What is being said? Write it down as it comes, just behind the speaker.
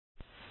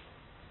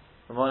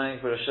Good morning,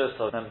 Bereshus.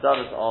 I'm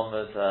David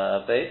Ahmed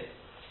base.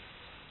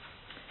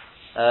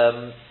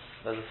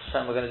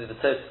 We're going to do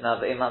the toast now.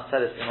 The Iman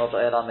Teres in Oba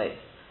El Amei.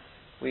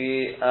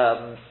 We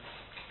learned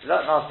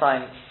last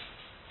time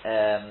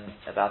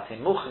about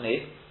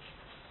Muchni,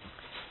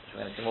 which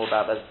we're going to see more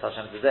about as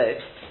Hashem today.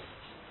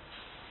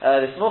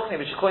 This Muchni,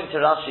 which according to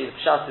Rashi, the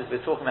Pshat is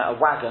we're talking about a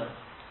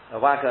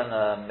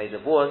wagon made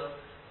of wood,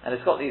 and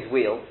it's got these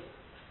wheels,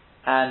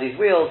 and these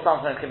wheels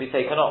sometimes can be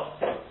taken off.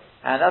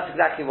 And that's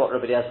exactly what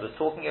Rabbi Eliezer was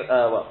talking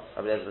about.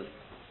 Rabbi Eliezer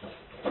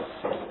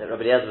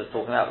was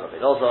talking about,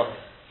 Rabbi also,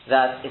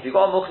 that if you've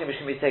got a muchni which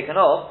can be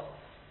taken off,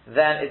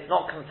 then it's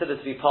not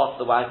considered to be part of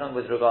the wagon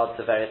with regards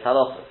to various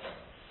halachos.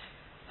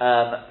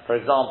 For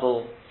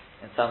example,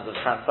 in terms of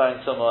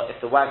transferring tumah, if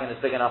the wagon is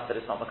big enough that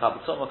it's not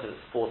makabel tumah because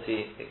it's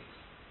 40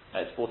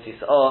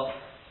 sa'ah,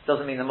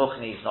 doesn't mean the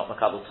muchni is not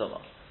makabel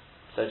tumah.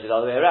 So it's the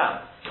other way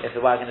around. If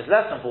the wagon is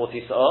less than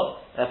 40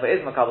 sa'ah, therefore it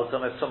is makabel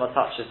tumah. If tumah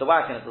touches the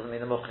wagon, it doesn't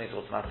mean the muchni is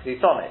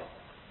automatically tomei.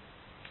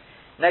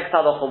 Next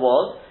halacha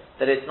was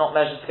that it's not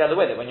measured together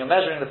with it. When you're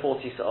measuring the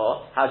 40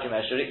 sa'ah, how do you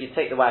measure it? You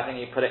take the wagon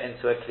and you put it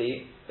into a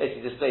kli,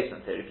 basically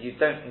displacement theory. You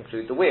don't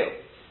include the wheel.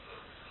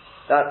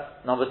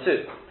 That's number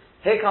two.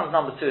 Here comes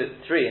number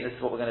 3, and this is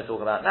what we're going to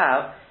talk about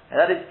now,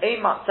 and that is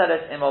Eimat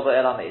Tzeres Im Oba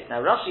El Ameis.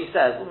 Now Rashi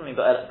says, what do you mean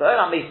Ba'el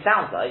Ameis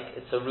sounds like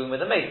it's a room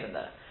with a mace in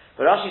there.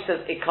 But Rashi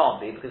says it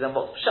can't be, because then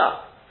what's Pshat?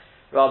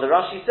 Rather,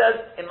 Rashi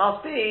says it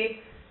must be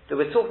that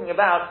we're talking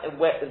about a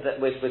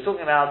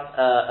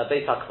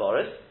Beit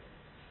HaKvoros.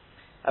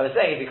 I was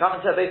saying, if you come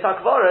into a Beit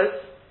HaKvoros,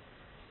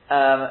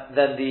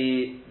 then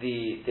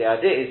the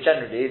idea is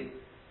generally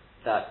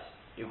that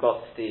you've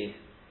got the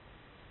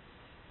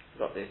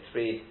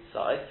three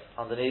sides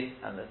underneath,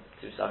 and the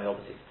two sides,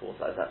 obviously 4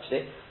 sides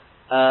actually,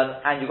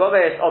 and you've got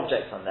various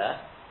objects on there.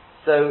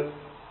 So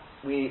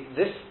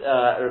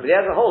Rabbi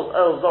Eliezer holds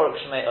oil zorok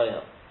shmei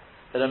oil,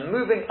 that a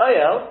moving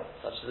oil,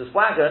 such as this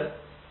wagon,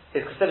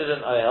 is considered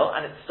an oil,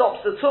 and it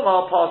stops the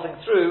tumah passing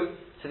through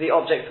to the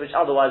objects which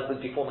otherwise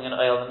would be forming an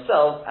oil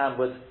themselves and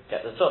would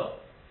get the tumah.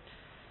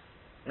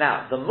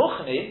 Now, the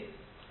muchni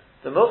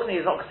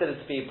is not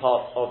considered to be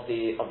part of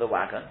the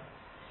wagon,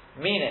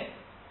 meaning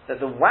that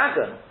the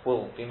wagon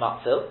will be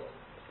matzil,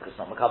 because it's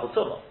not makabel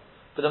tumah.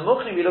 But the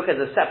muchni we look at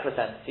as a separate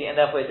entity, and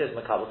therefore it is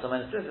makabel tumah,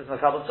 and since it's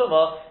makabel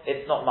tumah,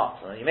 it's not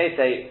matzil. And you may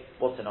say,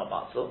 what's it not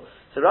matzil?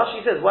 So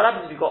Rashi says, what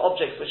happens if you've got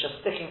objects which are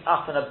sticking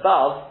up and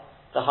above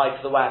the height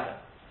of the wagon?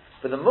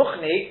 But the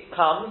muchni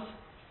comes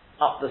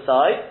up the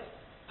side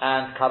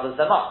and covers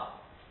them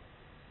up.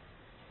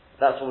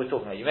 That's what we're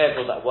talking about. You may have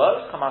thought that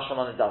works, Kamash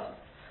Shimon it doesn't.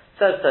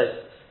 Says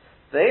Tosfos,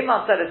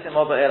 Ve'ema Tzeres Im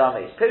Oba El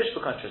Ameis. Pirish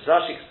b'kontras,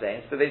 Rashi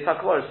explains, but Beit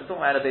HaKvoros, we're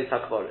talking about a Beit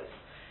HaKvoros.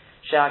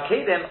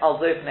 She'akedim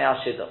al zoif nei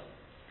al-shidduch.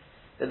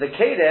 That the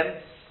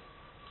kedim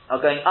are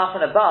going up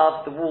and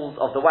above the walls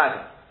of the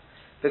wagon.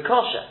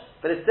 V'kosher,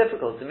 but it's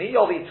difficult. To me,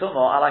 yovi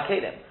tumah ala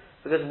kedim,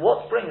 because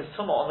what brings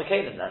tumah on the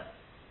kedim then?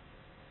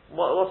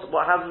 How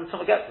does the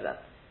tumah get to them?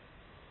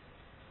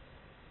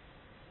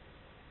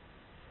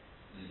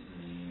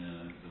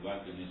 The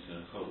wagon is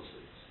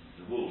chotzes.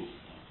 The walls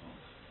are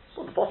chotzes.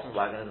 Well, the bottom of the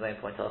wagon is the main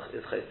point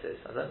is chotzes.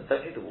 I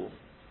don't need the walls.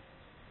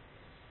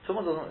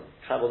 Tumah doesn't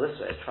travel this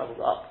way; it travels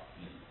up.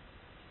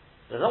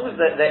 As long as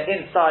they're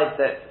inside,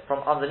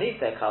 from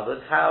underneath they're covered,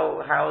 how's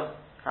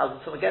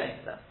the tumah getting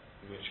to them?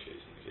 In which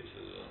case, in the case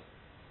of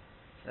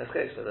in this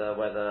case,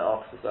 where the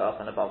articles go up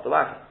and above the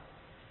wagon.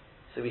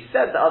 So we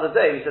said the other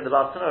day, the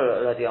Baal Tanura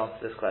already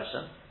answered this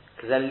question,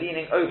 because they're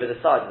leaning over the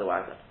side of the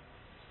wagon.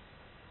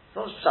 It's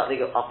not just that they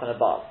go up and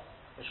above,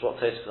 which is what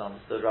Tosfos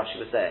understood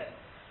Rashi was saying.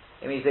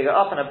 It means they go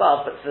up and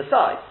above, but to the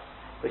side.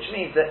 Which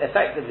means that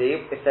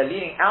effectively, if they're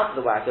leaning out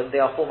of the wagon,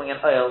 they are forming an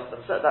oil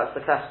themselves. That's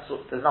the classic,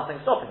 there's nothing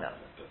stopping them.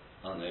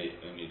 Aren't they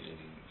only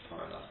leaning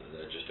far enough that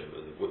they're just over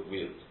the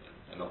wheels?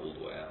 They're not all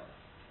the way out.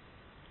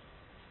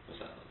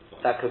 What's that?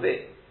 That could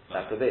be.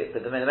 That could be.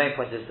 But the main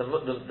point is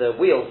the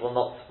wheels will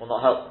not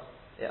help them.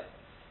 Yeah.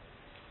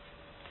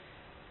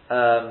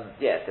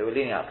 If they were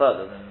leaning out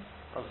further, then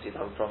obviously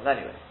you'd have a problem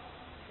anyway.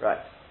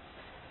 Right.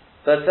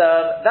 But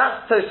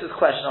that's Tosfos'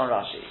 question on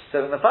Rashi.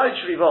 So in the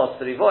Mefarish Rivos,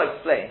 the Rivos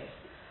explains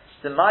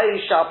the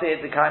Mayi Shapir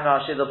the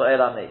Kaimar Shidduch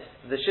Ba'el Ameis.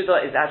 The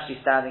Shidduch is actually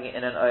standing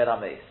in an Oil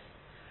Ameis.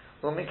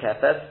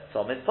 Umikefes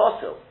Somid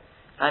Posil,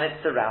 and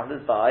it's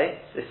surrounded by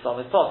this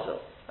Somid Posil,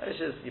 which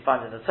is you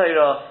find in the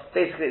Torah.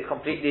 Basically, it's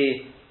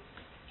completely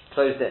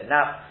closed in.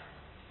 Now,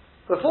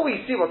 before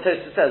we see what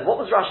Tosfos says, what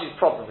was Rashi's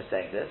problem with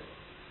saying this?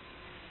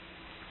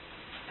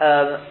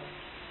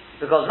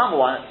 Because number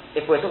one,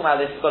 if we're talking about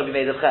this, it's got to be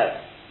made of cheres.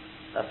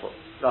 That's what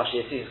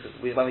Rashi assumes.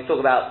 Because when we talk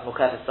about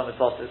Mukefes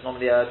Somid Posil, it's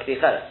normally a kli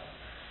cheres.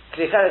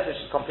 Kli cheres, which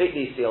is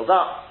completely sealed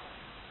up.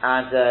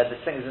 And the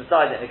things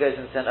inside it, and it goes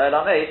into an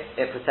oil ameis,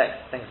 it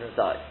protects things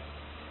inside.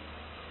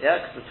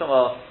 Yeah, because the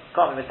tumah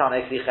can't be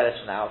mitana kli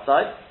cheres from the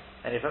outside,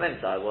 and from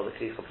inside, well, the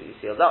kli is completely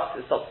sealed up,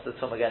 so it stops the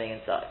tumah getting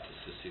inside. Just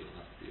to seal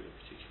has to be a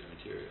particular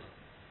material.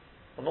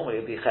 Well,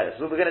 normally it would be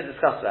cheres. We're going to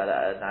discuss about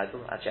that now. It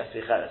doesn't actually have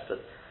to be cheres, but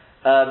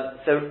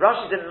so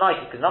Rashi didn't like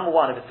it because number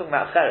one, if it's talking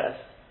about cheres,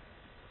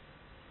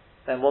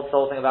 then what's the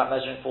whole thing about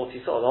measuring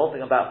 40 saw? The whole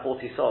thing about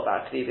 40 saw,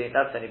 about kli being,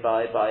 that's only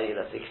by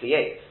let's say kli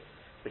 8,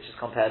 which is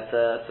compared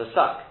to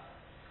sack,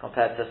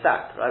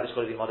 right? Which is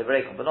going to be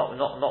moderate, but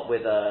not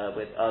with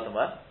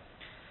earthenware.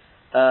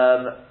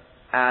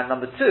 And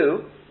number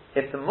two,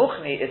 if the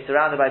muchni is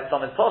surrounded by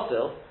tzomid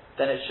posil,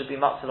 then it should be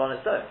matzil on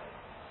its own.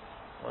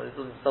 Well, it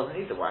doesn't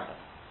need the wagon.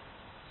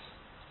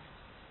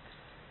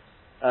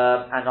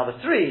 And number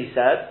three, he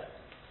said,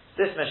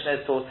 this Mishnah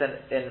is taught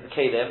in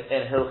Kelim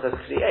in Hilchas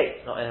Kli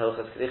 8, not in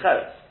Hilchas Kli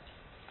Cheres.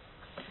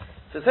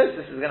 So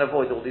Tosfos is going to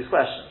avoid all these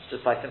questions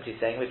just by simply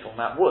saying we're talking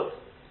about wood,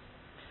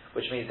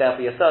 which means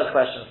therefore your third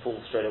question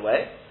falls straight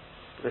away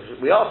because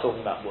we are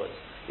talking about wood.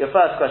 Your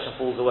first question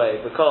falls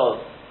away because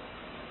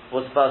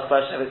what's the first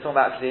question? If it's talking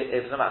about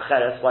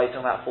Cheres, why are you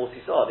talking about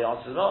 40 saw? The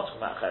answer is not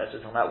talking about Cheres,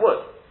 we're talking about wood.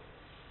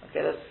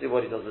 Okay, let's see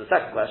what he does with the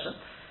second question.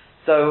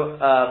 So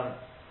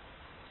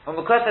when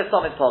the question is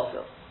Somit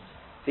Posil,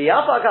 the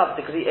Yafagav,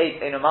 the Kli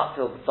 8 Eino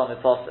Matzil, the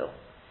Somit Posil,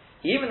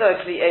 even though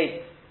Kli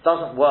 8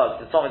 doesn't work,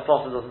 the Somit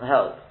Posil doesn't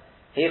help,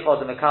 Hichod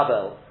the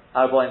Mekabel,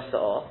 Arboim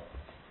Sa'or,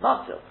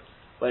 Matzil.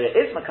 Where it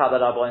is Mekabel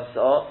Arboim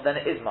Sa'or, then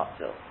it is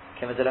Matzil.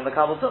 Kimedele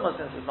Mekabel Tumah,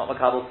 since it's not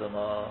Mekabel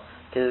Tumah.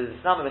 Because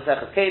it's not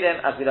Mesechas Kedim,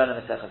 as we learn in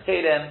Mesechas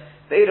Kedim,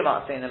 Ve'edu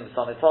Matzeinim, the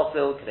Somit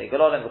Posil, K'dei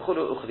Gololim,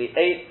 V'chulu, Uchli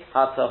 8,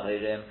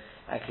 HaTahirim,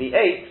 and Kli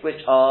 8,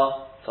 which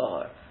are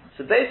Tahor.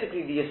 So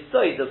basically the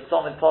yesod of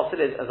Somid Posil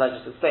is, as I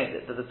just explained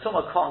it, that the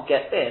Tumah can't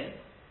get in.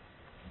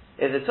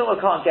 If the Tumah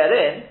can't get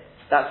in,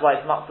 that's why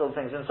it's Matzil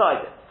things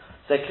inside it.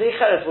 So Kli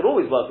Cheres would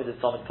always work with the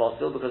Somid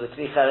Posil, because the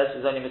Kli Cheres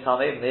is only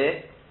Mitameh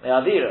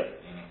Me'avira,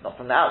 not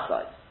from the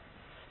outside.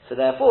 So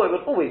therefore it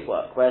would always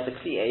work, whereas the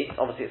Kli 8,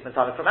 obviously it's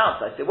Mitameh from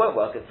outside, so it won't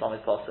work as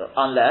Somid Posil,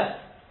 unless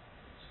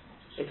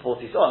it's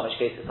 40 saw, in which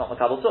case it's not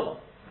Makabel Tumah.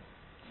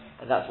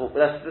 And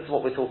this is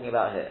what we're talking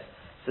about here.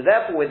 So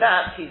therefore, with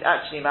that, he's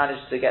actually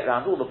managed to get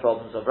around all the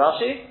problems of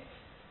Rashi.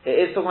 It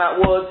is talking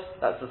about wood.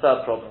 That's the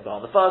third problem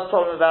gone. The first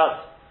problem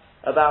about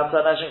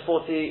measuring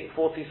 40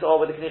 saw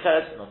with the Kli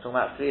Cheres, not talking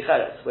about Kli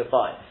Cheres. We're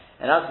fine.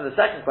 And as for the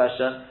second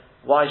question,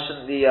 why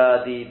shouldn't the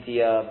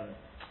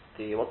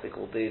what's it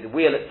called, the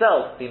wheel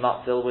itself be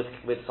matzil with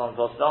some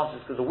posil? The answer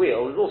is because the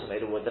wheel is also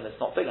made of wood, and it's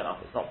not big enough.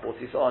 It's not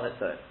 40 saw on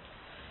its own.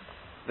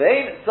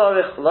 Ve'im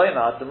tzarich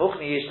loymar the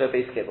muchni yishlo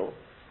beis kibul.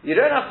 You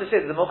don't have to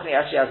say that the muchni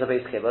actually has a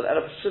base kibbutz, and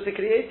a pshuti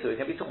kriyetu. It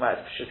can be talking about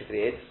pshuti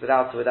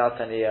kriyetu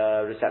without any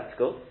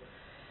receptacle.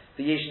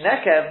 The yish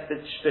nekev,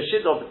 the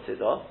shidor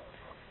b'tzidor,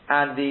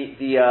 and the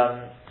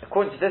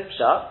according to this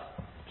pshat,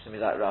 which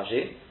is like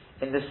Rashi,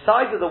 in the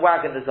side of the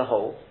wagon there's a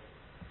hole.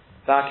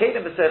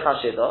 V'hakedim b'seich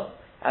hashidor,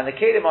 and the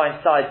kedim are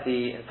inside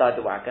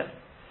the wagon.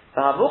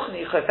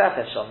 V'hamuchni chofef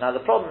esham. Now the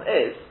problem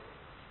is,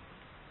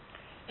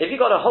 if you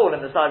got a hole in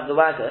the side of the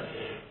wagon,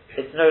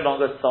 it's no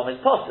longer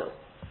Somid Posil.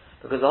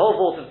 Because the whole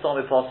vault of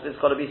Tomei Posil has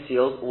got to be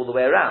sealed all the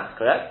way around,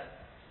 correct?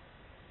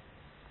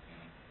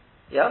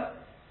 Yeah?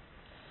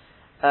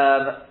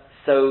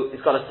 So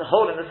it's got a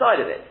hole in the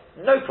side of it.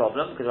 No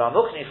problem, because our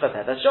Muchni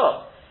Chapet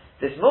Shor.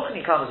 This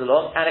Muchni comes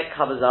along and it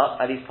covers up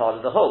at least part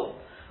of the hole.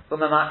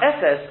 And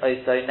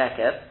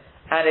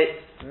it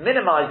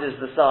minimizes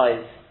the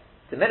size,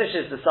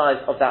 diminishes the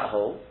size of that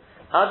hole,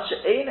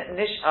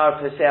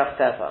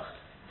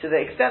 to the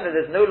extent that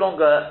there's no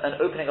longer an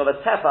opening of a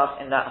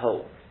tefach in that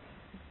hole.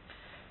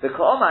 The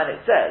Qur'an,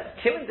 it says,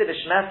 Kimin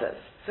Didishmeses,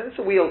 since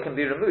the wheel can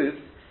be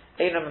removed,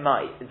 it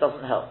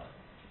doesn't help.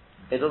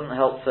 It doesn't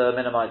help to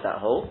minimize that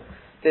hole.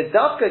 The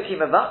Dafka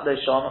Kimavatlo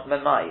Shom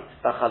Memait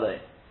Bachalon.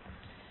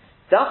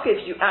 Dafka,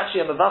 if you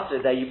actually are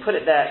Mavatlo there, you put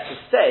it there to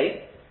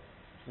stay,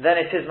 then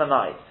it is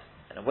Memait.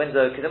 In a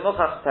window,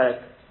 Kidemuchach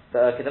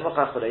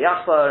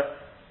Yachbar,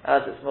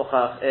 as it's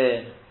Muchach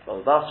in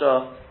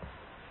Basra.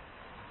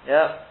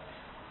 Yeah.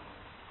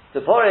 The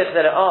porich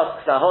that it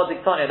asks, that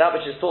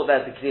which is taught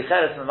there, the Kli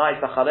Cheres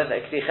Memait Bachalon,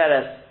 that Kli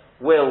Cheres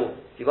will,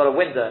 if you've got a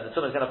window and the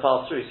Tumah is going to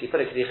pass through, so you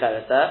put a Kli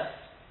Cheres there,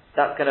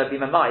 that's going to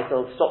be Memait,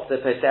 it'll stop the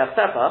Poseach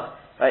Tefach,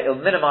 right, it'll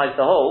minimize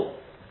the hole.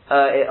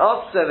 It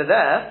asks over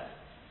there,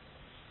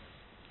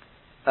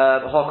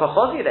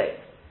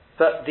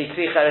 but the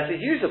Kli Cheres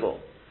is usable.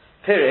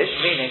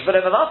 Pirish, meaning, but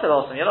a Mavasil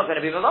also, you're not going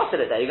to be Mavasil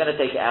it there, you're going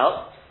to take it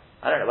out.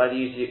 I don't know whether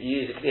you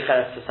use a Kli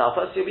Cheres for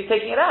Salpa, so you'll be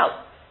taking it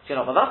out. So you're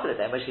not Mavasil it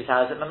there, in which case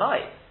how is it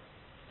Memait?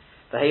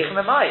 The Heich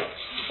Memait.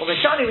 Well,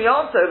 Mishani, we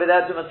answer over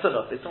there to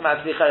Matsunuf. It's talking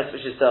about Kli Cheres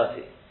which is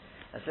dirty.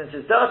 And since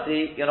it's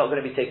dirty, you're not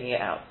going to be taking it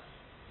out.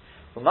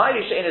 We're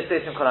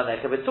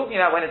talking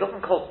about when it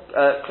doesn't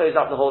close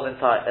up the whole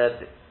entire,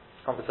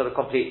 sort of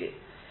completely.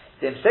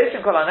 The Imstation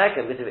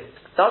Kolaneka, because if it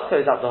does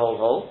close up the whole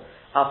hole,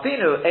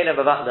 Alpinu Eina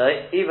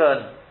Bavatla,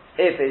 even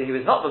if he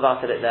was not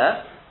Bavatal it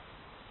there,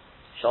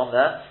 Shom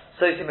there,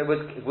 so it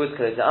would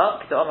close it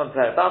up.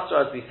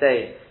 As we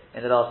say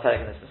in the last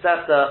parak in this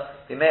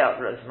Masechta, we may have,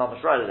 it's not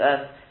much right at the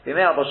end, we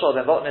may have Abashol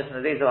Ben Botnis, and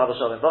the days of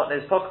Abashol Ben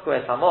Botnis,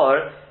 Pokakwe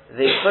Hamor,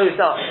 they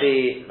closed up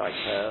the,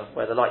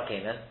 where the light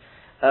came in,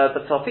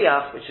 but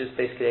Tofiach, which is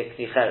basically a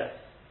Kli Cheres.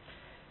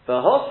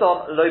 But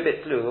Hosom Lo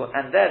Bitlu,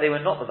 and there they were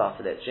not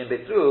Mavatal it. Shem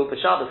Bitlu, but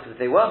Shabbos, because if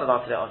they were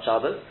Mavatal it on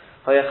Shabbos,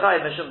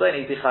 Hoyachai Mishum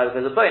Boni, Bichai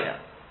because of Bona.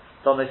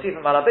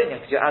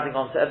 because you're adding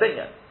on to a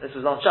binyan. This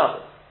was on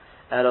Shabbos.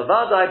 And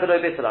Ravadai below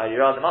Bittelai, you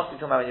rather must be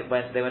talking about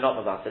when they were not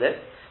Mavatal it.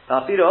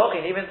 Now,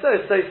 even so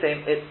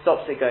same, it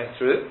stops it going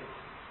through.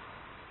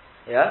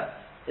 Yeah?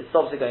 It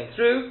stops it going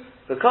through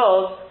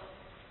because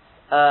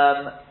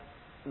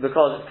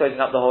it's closing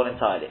up the hole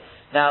entirely.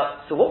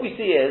 Now, so what we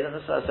see is, and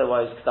this is also why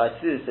I was excited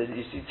to do this, is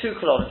you see 2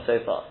 kolonim so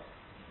far.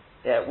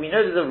 Yeah, we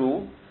know there's a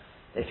rule.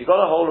 If you've got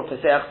a hole of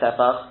Peseach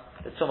Tefach,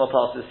 the tumah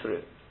passes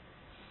through.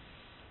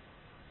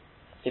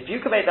 If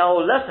you can make the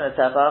hole less than a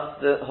Tefach,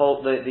 the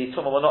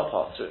tumah will not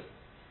pass through.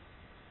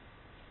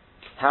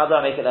 How do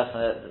I make it less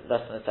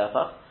than a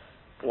Tefach?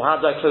 Or how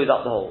do I close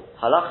up the hole?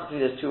 Halachically,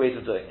 there's 2 ways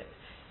of doing it.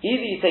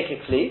 Either you take a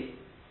kli,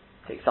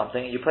 take something,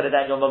 and you put it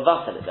there and you're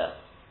mavatal it there.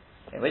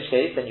 In which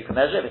case, then you can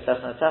measure it. If it's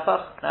less than a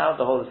tefach, now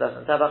the hole is less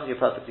than a tefach,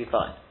 you're perfectly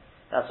fine.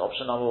 That's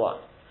option number 1.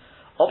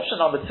 Option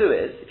number 2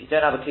 is, if you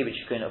don't have a kli which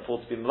you can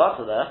afford to be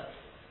mavatal there,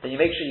 then you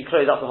make sure you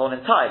close up the hole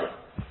entirely.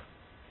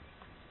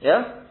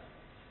 Yeah?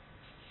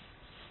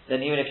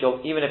 Then even if you're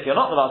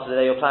not mavatal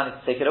there, you're planning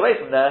to take it away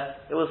from there,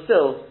 it will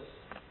still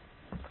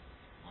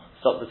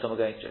stop the tumah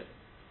going through.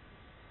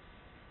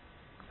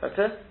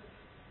 Okay?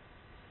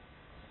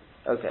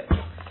 Okay.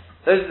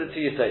 Those are the 2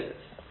 Yesodis.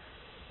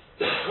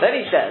 Then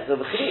he says, with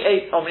the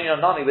Kli 8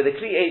 Omrin Nami, with the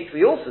Kli 8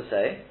 we also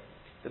say,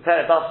 the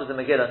Perek Bas was the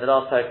Megillah, and the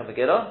last Perek of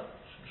Megillah,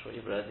 I'm sure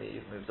you've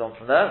moved on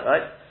from there,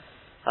 right?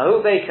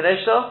 Hahu Bei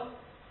Kaneshta,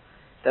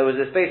 there was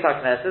this Beis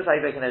HaKnesses, Hahu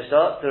Bei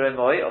Kaneshta, the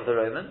Romoi of the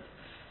Romans,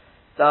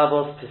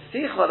 Davos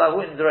Pesicha Lahu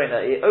in Drona,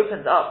 it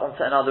opens up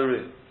onto another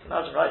room.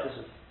 Imagine, right, this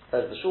is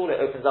the shul, it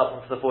opens up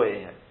onto the foyer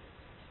here.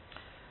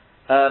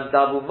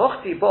 Davu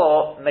Mochti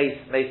Bo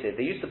Mesim,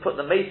 they used to put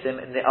the Mesim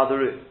in the other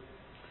room.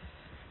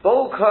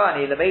 Bol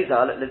Kohani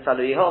Lemezal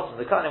Litzalui Hosim,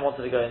 the Kohani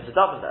wanted to go into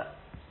daven there.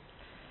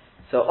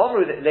 So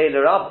Omru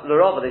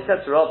L'Rava, they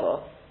said to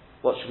Rava,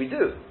 what should we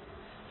do?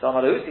 So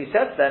Amalusi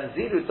said to them,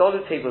 Zilu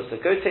Dolu tables, so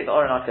go take the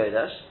Oren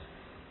HaKodesh,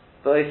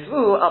 but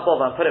Isvu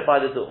Abova and put it by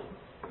the door.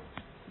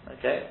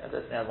 Okay, I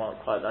don't think I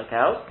want quite like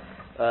house.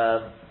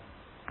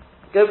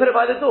 Go put it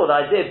by the door. The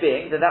idea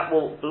being that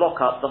will block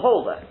up the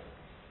hole there.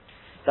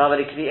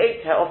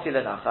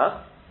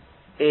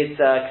 It's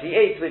Kli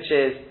 8 which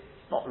is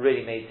not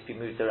really made to be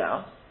moved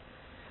around.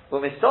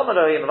 Well, Mistoma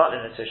lo yem mavatl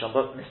in a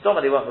but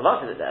Mistoma they won't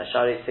mavatl it there.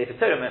 Shari Sefer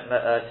Torah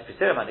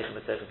manichem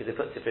because they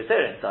put Sefer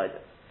Torah inside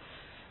it.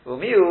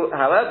 Umiu,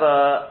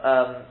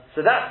 however,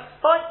 so that's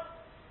fine.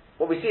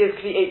 What we see is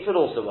Kli 8 will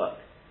also work.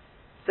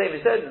 Same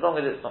as said, as long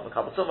as it's not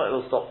Mekabel Tumah, it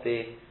will stop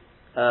the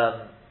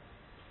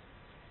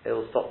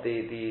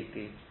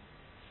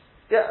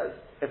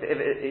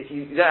if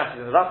you don't have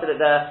to be mavatl it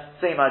there.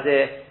 Same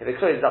idea. If it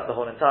closes up the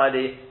hole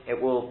entirely,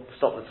 it will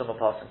stop the tumah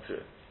passing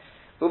through.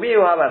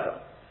 Umiu,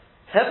 however,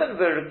 heaven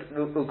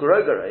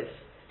ugrogeres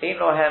ein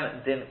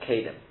lohem din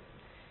kedim.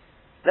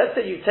 Let's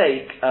say you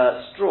take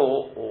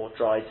straw or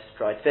dried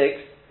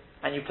figs,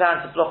 and you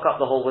plan to block up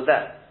the hole with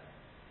them.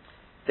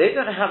 They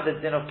don't have the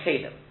din of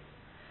kedim.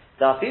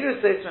 And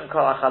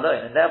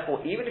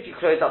therefore, even if you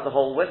close up the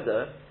whole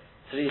window,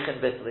 they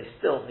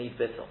still need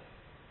bittul.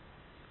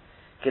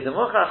 As is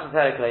muchach in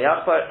Perek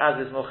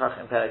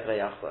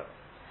Yachbar.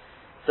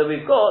 So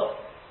we've got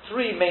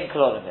 3 main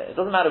kolonim here. It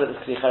doesn't matter whether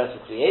it's Kli Cheres or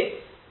Kli 8.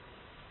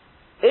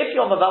 If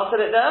you're mavatal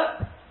it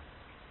there,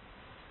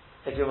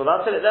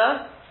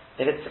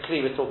 if it's the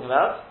Kli we're talking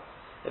about,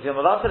 if you're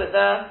mavatal it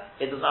there,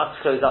 it doesn't have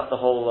to close up the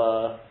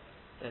whole,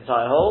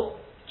 entire hole.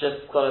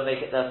 Just got to make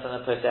it less than a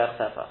Poseach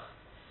Tefach.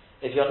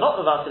 If you're not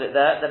mavatal it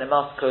there, then it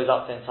must close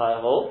up the entire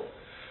hole.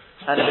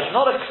 And if it's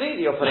not a Kli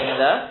that you're putting in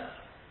there,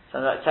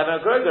 something like Temen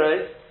or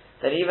Grogeros,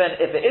 then even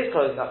if it is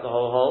closing up the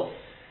whole hole,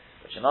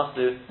 which you must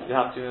do, you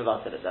have to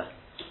mavatal it there.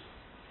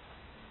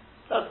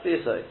 That's the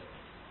Yesod.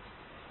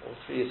 All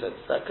 3 Yesods.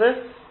 Is that clear?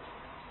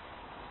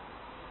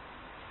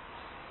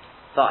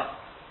 Fine.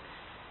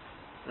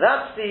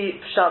 That's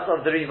the Pshat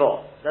of the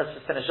Rivot. Let's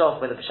just finish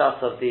off with the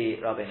Pshat of the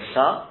Rabbeinu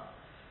Tam.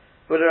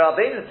 But the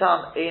Rabbeinu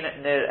Tam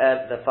ain't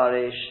near the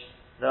Farish.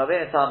 The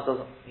Rabbeinu Tam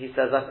doesn't, he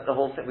says, I think the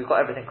whole thing, we've got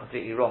everything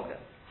completely wrong here.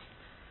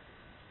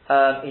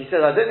 He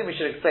says, I don't think we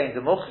should explain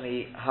the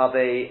Muchni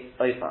Habe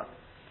Oifan.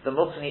 The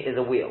Muchni is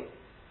a wheel.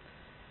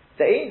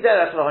 The Ein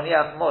Derech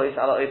Lohaniach Mois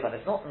Ala Oifan.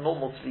 It's not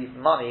normal to leave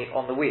money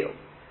on the wheel.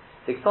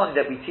 The explain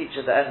that we teach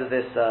at the end of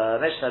this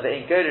Mishnah, the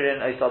Ein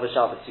Goderin Oisal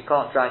Shabbos. You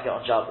can't drag it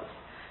on Shabbos.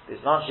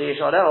 There's not Sheish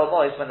Aleh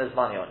Mois when there's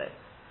money on it.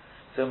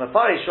 So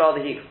Mefarish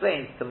rather he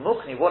explains the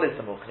Muchni. What is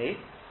the Muchni?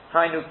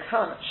 Hainu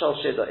Kan Shal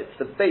Shida. It's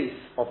the base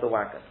of the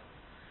wagon.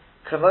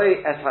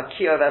 Kamoi Es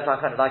HaKiyar Es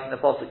HaKan. Like in the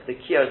Pasuk, the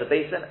Kiyar, the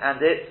basin,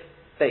 and its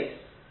base.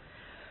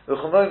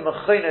 Uchumoy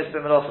Mechonos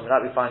B'Melachim.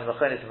 Like we find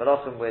Mechonos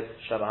B'Melachim with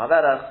Shlomo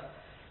HaMelech.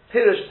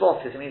 Pirush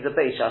Botis, it means a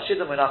base.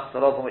 Shashidam Munach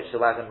Salov on which the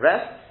wagon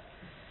rests.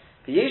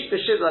 V'yish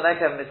B'Shid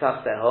L'Nekev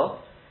Mitachteho.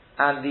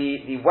 And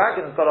the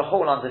wagon's got a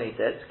hole underneath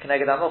it,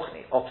 Keneged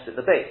HaMochni, opposite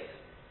the base.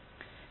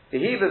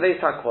 V'hi B'Beis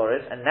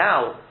HaKvoris. And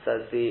now,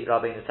 says the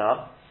Rabbeinu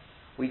Tam,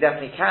 we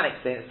definitely can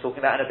explain it's talking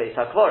about in a Beis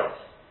HaKvoris.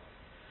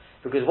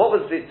 Because what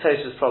was the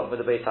Tosha's problem with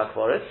the Beis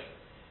HaKvoris?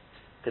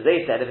 Because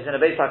they said if it's in a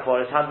Beis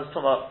HaKvoris, how does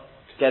Tumah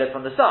get it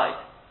from the side?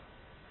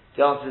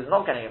 The answer is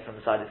not getting it from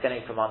the side, it's getting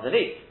it from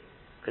underneath.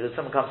 Because if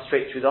someone comes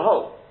straight through the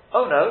hole.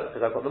 Oh no,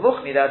 because I've got the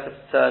muchni there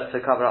to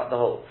cover up the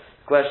hole.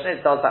 The question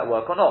is, does that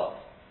work or not?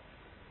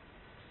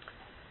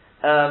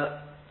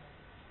 And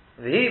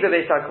the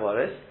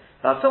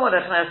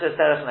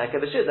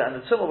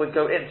tumah would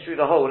go in through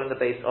the hole in the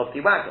base of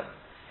the wagon.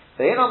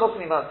 And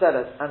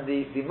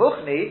the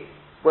muchni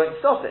won't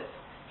stop it.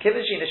 Since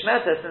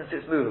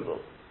it's movable.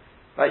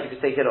 Right, you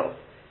can take it off.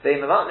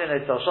 You're not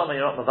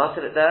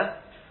mavatil it there.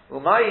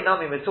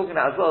 We're talking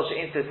about as well, like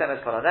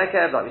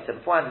we said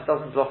before, and this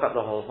doesn't block up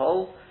the whole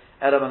hole.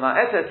 It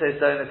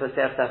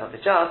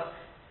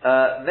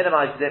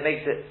minimizes it,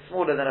 makes it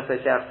smaller than a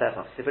Poseach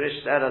Tefach.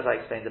 As I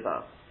explained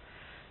above.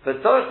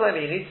 But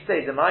you need to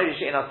say that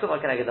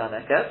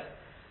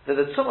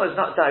the tumah is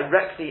not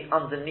directly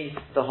underneath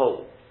the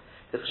hole.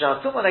 Because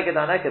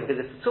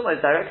if the tumah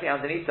is directly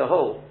underneath the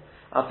hole,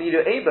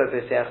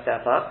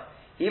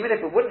 even if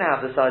it wouldn't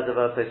have the size of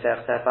a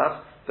Poseach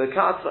Tefach, the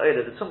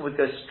tumah would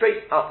go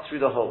straight up through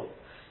the hole.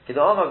 As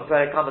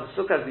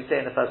we say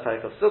in the first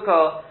paragraph of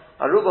Sukkah,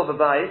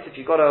 if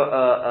you've got a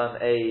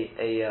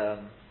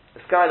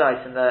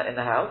skylight in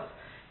the house,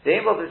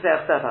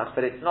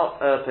 but it's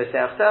not a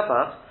Poseach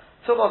Tefach,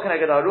 tumah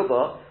keneged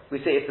aruba, we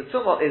say if the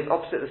tumah is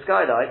opposite the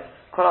skylight,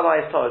 the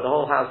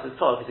whole house is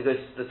tall, because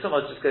the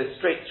tumah just goes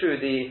straight through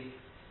the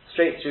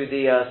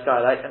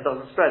skylight and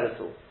doesn't spread at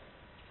all.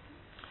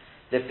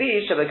 The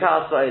fish of a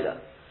kaas va'ila.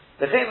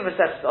 The chayim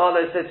mesechus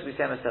alos, so we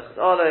say mesechus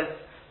alos,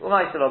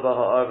 u'maisel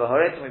over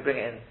and we bring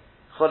it in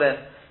chulin,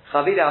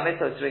 chavida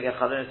amito to bring in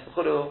chalunis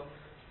v'chulu,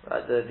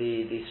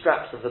 the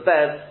straps of the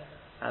bed,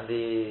 and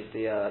the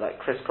like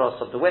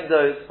crisscross of the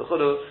windows,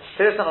 v'chulu.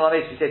 Pirusan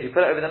alamis, we say if you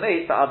put it over the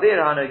meat, ba'avir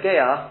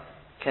hanogea,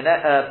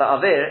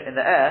 ba'avir in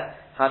the air,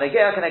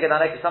 hanogea keneged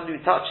hanekah, somebody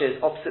who touches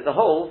opposite the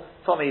hole,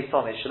 Tommy is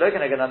Tommy. Shalo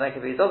keneged hanekah,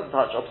 if he doesn't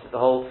touch opposite the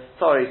hole,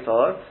 Tor is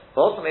Tor.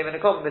 But also maybe in the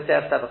common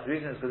b'seach tefach. The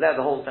reason is because there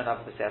the holes don't have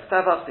a b'seach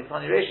tefach. The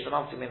Tani Reish, the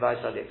Mamti Min Vayis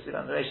Halik. So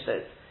the Reish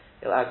says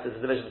it'll act as a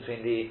division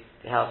between the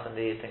house and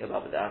the thing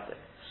above the attic.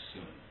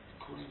 So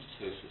according to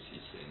Tosfos,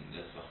 he's saying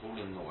there's a hole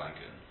in the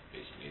wagon,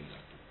 basically in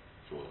the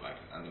floor of the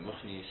wagon, and the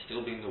muchni is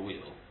still being the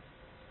wheel.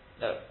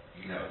 No,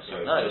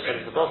 so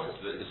it's the bottom.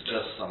 It's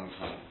just some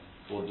kind of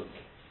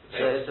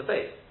So it's the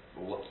base.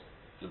 But what?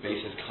 The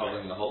base is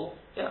covering the hole?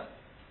 Yeah.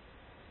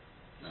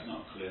 It's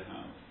not clear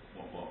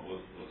what's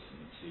the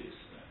Matthias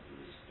there.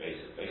 The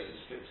base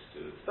is fixed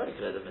to it. It's very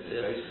clear that The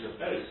base is a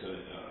base.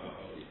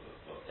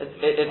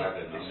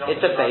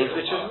 It's a base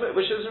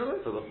which is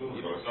removable.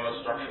 It's not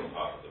a structural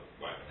part of the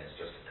wagon, it's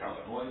just a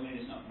cover. What do you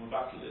mean it's not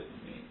mubatil? I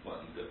mean,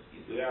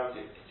 without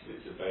it, if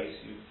it's a base,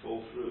 you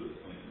fall through.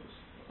 I mean,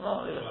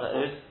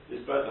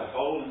 there's both a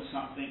hole and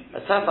something.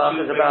 A tefach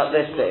is about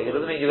this big. It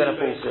doesn't mean you're going to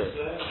fall through.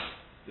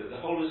 The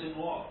hole is in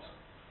what?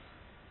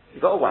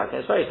 You've got a wagon,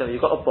 it's very simple.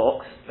 You've got a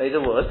box made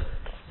of wood,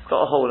 it's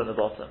got a hole in the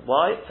bottom.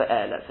 Why? For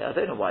air, let's say. I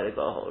don't know why they've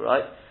got a hole,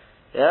 right?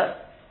 Yeah?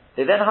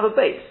 They then have a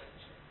base,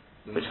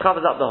 which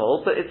covers up the hole,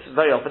 but it's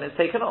very often it's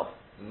taken off.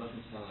 It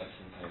doesn't sound like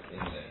some kind of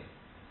inlay.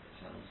 It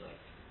sounds like...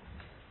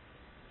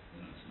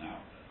 No, it's an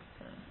outlet.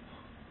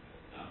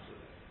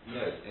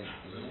 No,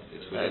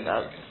 it's within the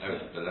wagon. No,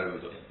 it's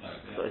below the...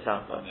 That's what it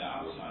sounds like. On the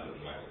outside of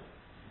the wagon.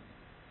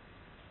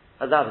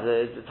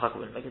 The tackle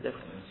wouldn't make a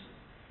difference.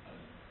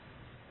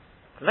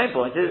 The main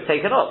point is it's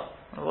taken off.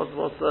 So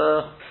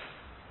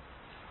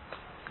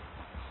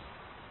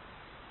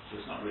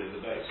it's not really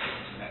the base,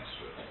 it's an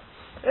extra.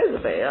 It is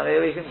a base. I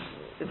mean,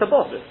 it's a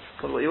bottom.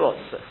 Call it what you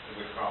want. With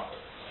carpet.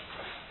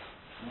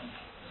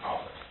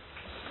 Carpet.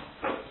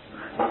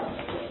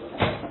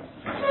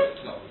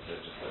 It's not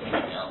just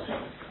anything else.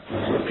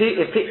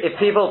 If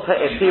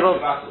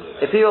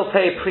people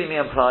pay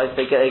premium price,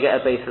 they get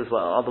a base as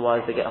well.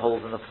 Otherwise, they get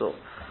holes in the floor.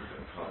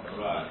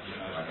 Right.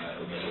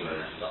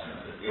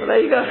 Well, there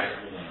you go.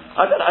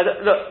 I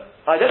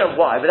don't know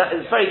why, but that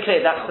is very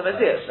clear. That's the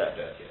Matthias there.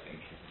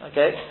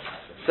 Okay,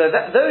 so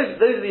those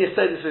are the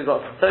Yesodis we've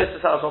got from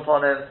Tosfos upon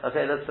him.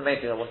 Okay, that's the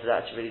main thing I wanted to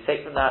actually really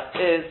take from that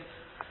is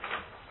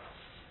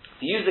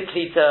to use the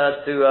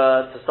klita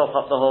to stop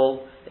up the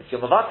hole. If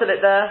you're mavatil it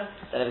there,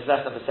 then if it's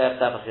less than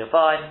B'seach Tefach, you're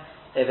fine.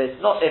 If it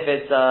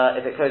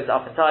closes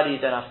up entirely,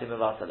 you don't have to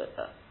mavatil it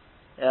there.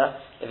 Yeah,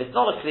 if it's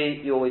not a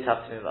kli, you always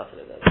have to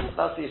mavatil it there.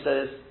 That's the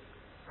Yesodis.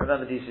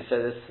 Remember these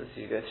Yesodis as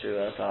you go through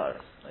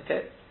Taharos.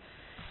 Okay.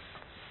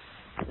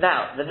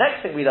 Now, the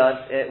next thing we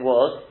learned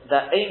was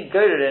that ein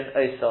gorerin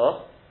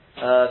osor,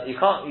 you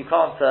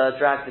can't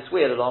drag this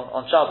wheel along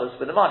on Shabbos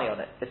with the money on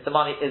it. If the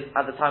money is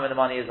at the time when the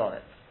money is on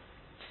it.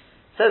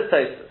 Says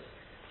Tosfos,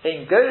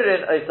 ein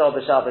gorerin osor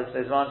b'Shabbos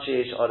mizman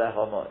sheyesh oleh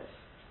hamois.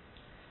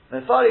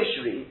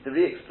 Mefarish Ri, the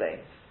Ri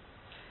explains,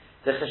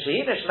 the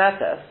cheshiyinish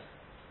metes,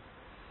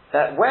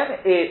 that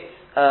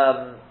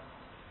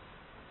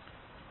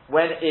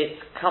when it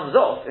comes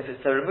off, if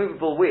it's a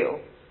removable wheel,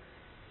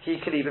 he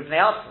could even play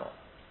out.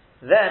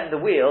 Then the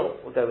wheel,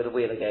 we'll go with the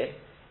wheel again,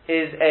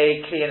 is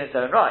a kli in its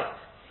own right.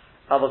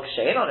 But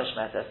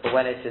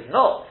when it is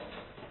not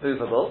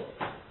movable,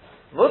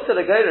 mutar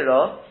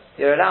legorero,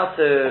 you're allowed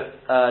to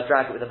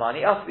drag it with the money,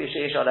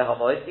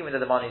 even though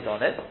the money's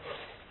on it.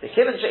 The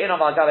since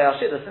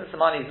the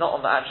money is not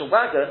on the actual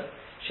wagon,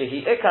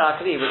 shehi ikar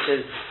kli, which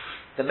is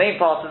the main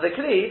part of the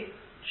kli,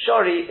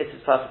 shori, it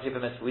is perfectly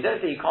permissible. We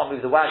don't say you can't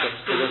move the wagon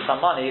because there's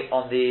some money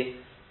on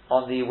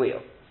the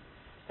wheel.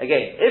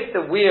 Again, if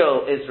the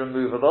wheel is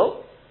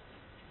removable,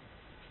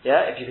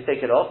 if you can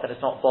take it off, then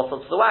it's not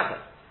bottled to the wagon.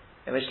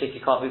 In which case you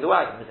can't move the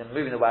wagon, because in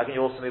moving the wagon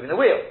you're also moving the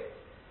wheel.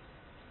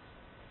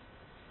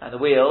 And the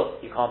wheel,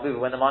 you can't move it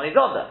when the money's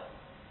on there.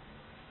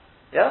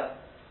 Yeah?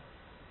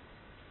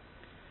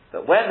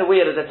 But when the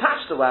wheel is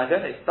attached to the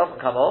wagon, it doesn't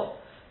come off,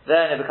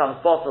 then it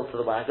becomes bottled to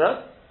the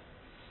wagon,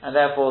 and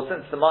therefore,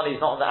 since the money is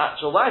not on the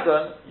actual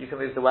wagon, you can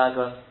move the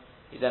wagon,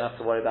 you don't have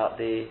to worry about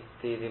the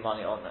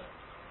money on it.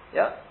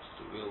 Yeah?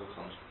 So the wheel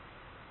becomes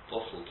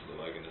bottled to the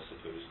wagon as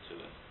opposed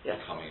to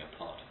becoming a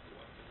part of the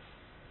wagon.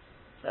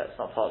 No, it's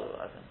not part of the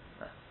wagon.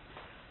 No.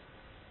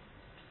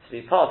 To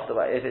be part of the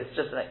wagon, if it's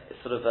just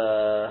sort of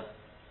a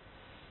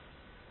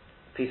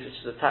piece which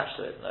is attached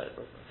to it, no, it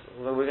doesn't.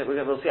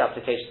 We'll see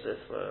applications of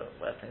this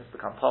where things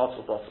become part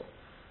or bottle.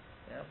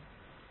 Yeah.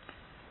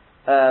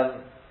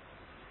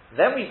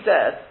 Then we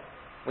said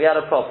we had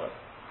a problem.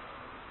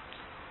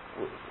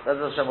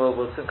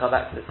 We'll soon come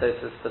back to this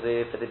tosus for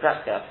the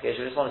practical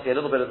application. We just want to see a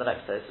little bit of the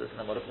next tosus and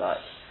then we'll apply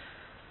it.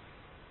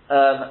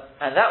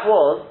 And that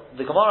was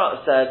the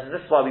Gemara said, and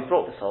this is why we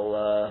brought this whole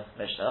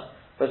Mishnah,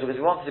 because we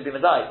wanted to be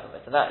medayik from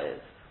it, and that is,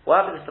 what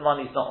happens if the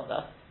money's not on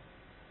there?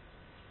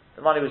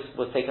 The money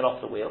was taken off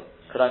the wheel.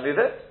 Could I move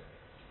it?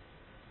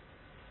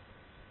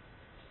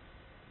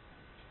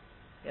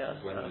 Yeah.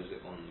 When was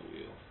it on the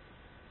wheel?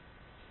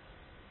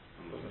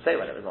 It doesn't say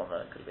when it was on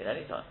there. It could have been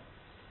any time.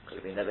 Could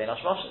have been there being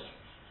Hashmoshes.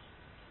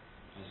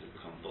 Has it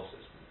become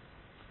bosses?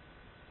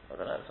 I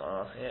don't know. That's what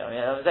I'm asking you.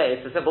 I'm saying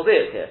it's a simple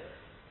deal here.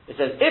 It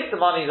says if the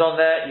money's on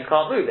there, you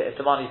can't move it. If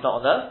the money's not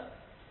on there,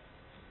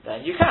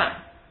 then you can.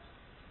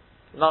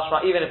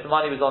 Even if the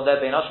money was on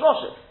there being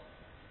Hashmoshes.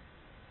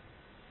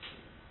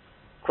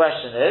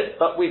 Question is,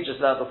 but we've just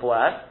learned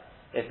beforehand,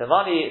 if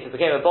it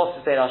became a boss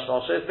to say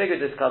Hashmoshes,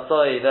 bigger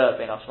diskatzoi the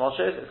bein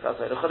Hashmoshes,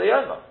 diskatzoi the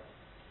Chuliyoma.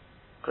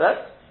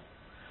 Correct?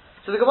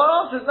 So the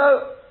Gemara answers,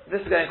 no, this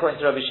is going according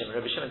to Rabbi Shimon.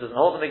 Rabbi Shimon doesn't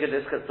hold the bigger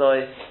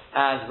diskatzoi,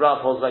 and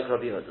Rav holds like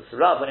Rabbi Yehuda. So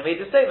Rav, when he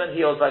made the statement,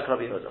 he holds like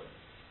Rabbi Yehuda.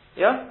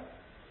 Yeah?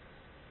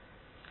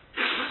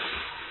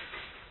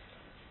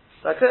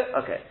 That's it?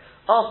 Okay.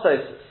 Ask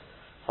Tosus.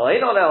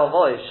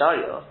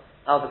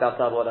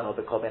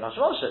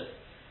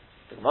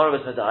 The Gemara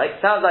was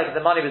Nadaik. Sounds like if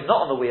the money was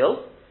not on the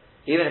wheel,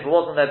 even if it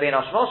wasn't there being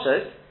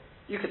Hashmoshes,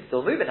 you could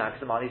still move it now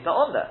because the money's not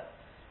on there.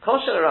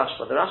 Kosher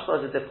Rashba. The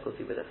Rashba has a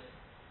difficulty with this.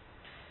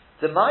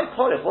 The my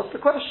porif, what's the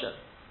question?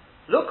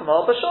 Look,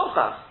 Mal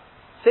B'Shochach.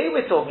 Say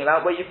we're talking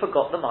about where you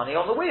forgot the money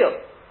on the wheel.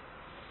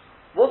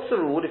 What's the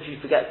rule if you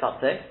forget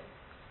something?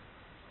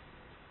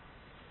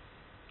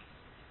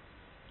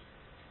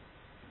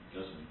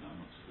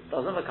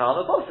 Doesn't become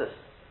a bosses.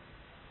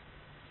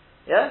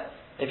 Yeah?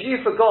 If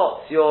you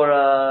forgot you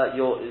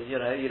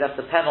left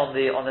the pen on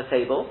the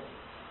table,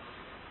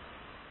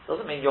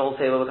 doesn't mean your whole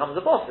table becomes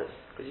a bosses,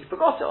 because you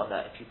forgot it on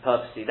there. If you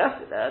purposely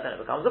left it there, then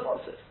it becomes a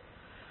bosses.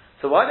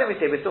 So why don't we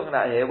say we're talking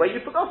about here where you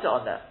forgot it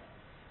on there?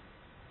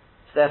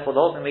 So therefore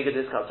the whole thing Mega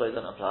Discount doesn't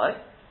apply,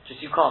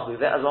 just you can't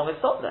move it as long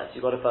as it's not there, so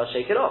you've got to first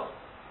shake it off.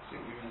 I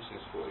think we mentioned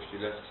this before, if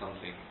you left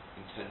something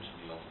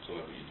intentionally on the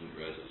toilet but you didn't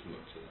realise it was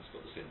muktzah, that's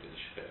got the same thing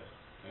as shver,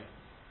 right?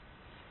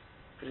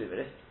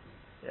 Presumably.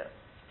 Yeah.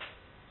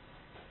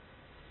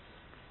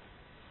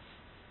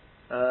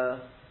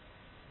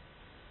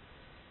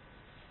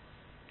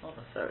 Not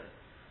necessarily.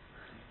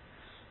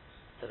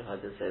 I don't know if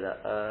I did say that.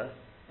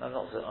 I'm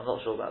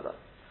not sure about that.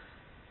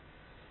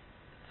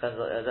 Depends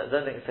on, I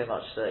don't think it's so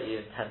much that you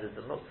intended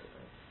the muktzah.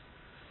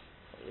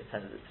 You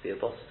intended it to be a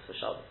boss for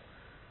Shabbos.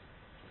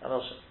 I'm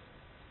not sure.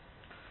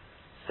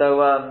 So,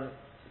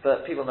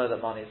 but people know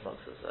that money is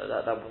muktzah, so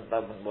that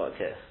wouldn't work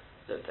here.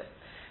 Don't think.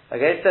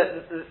 Okay, so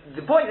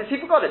the point is he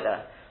forgot it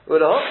there.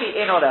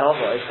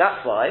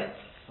 That's why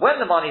when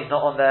the money's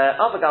not on there,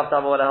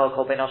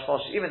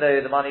 even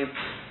though the money,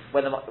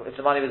 if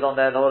the money was on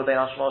there, the whole bein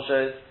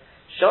hashmoshes,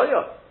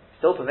 shoyo,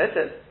 still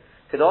permitted.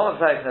 We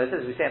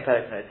say in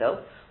Perek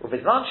Notel,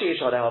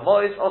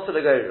 also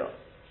the gorilla.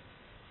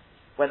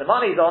 When the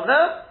money's on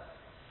there,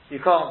 you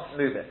can't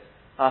move it.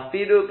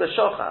 Afilu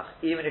b'shochach,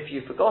 even if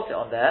you forgot it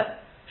on there,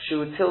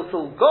 shu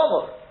tiltul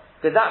gomor,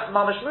 because that's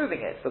mamash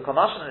moving it. But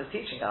Kamashman is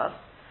teaching us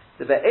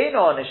the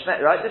be'eno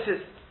nishmet, right? This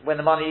is when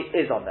the money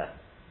is on there,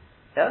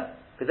 yeah,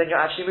 because then you're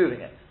actually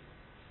moving it,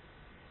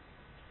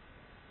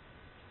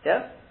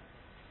 yeah.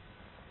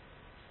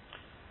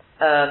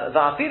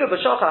 Va'afilu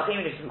b'shochach,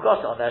 even if you forgot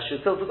it on there, shu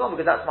tiltul gomor,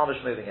 because that's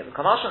mamash moving it. But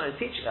Kamashman is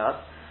teaching us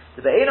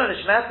the be'eno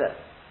nishmet,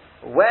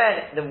 when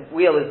the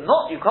wheel is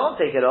not, you can't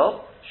take it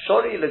off.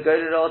 Shori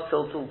legorira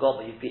tiltul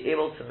gomor, you'd be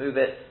able to move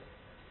it.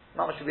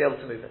 Mamash should be able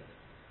to move it.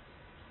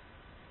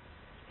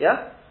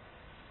 Yeah?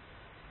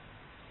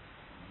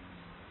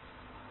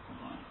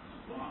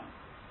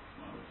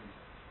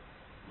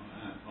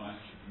 Why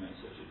should you make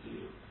such a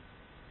deal?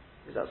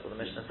 Because that's what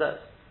the Mishnah says.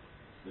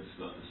 It's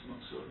like this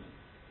Maksud.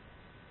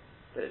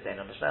 But it's ain't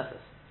on the Shmetas.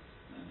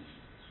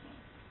 That's right.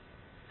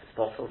 It's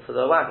possible to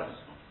the wagon.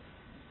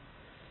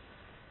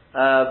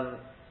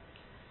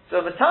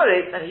 So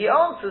Matarik, and he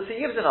answers, he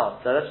gives an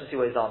answer. Let's just see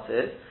what his answer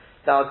is.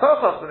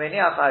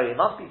 He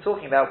must be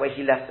talking about where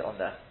he left it on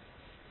there.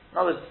 In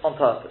other words, on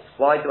purpose.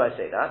 Why do I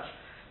say that?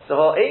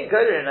 So when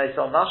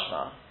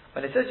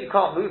it says you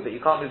can't move it,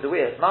 you can't move the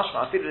wheel, it's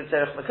mashma, even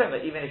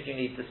if you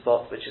need the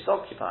spot which it's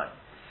occupying.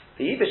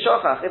 If we're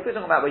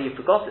talking about where you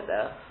forgot it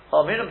there,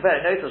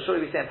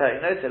 surely we say in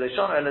Perek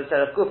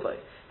Notel,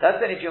 that's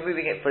then if you're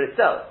moving it for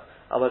itself.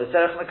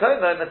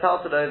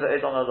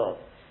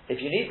 If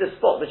you need the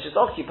spot which is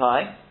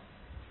occupying,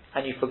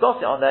 and you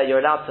forgot it on there, you're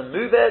allowed to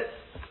move it,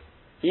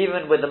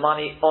 even with the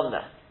money on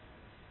there.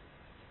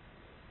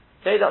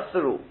 Okay, that's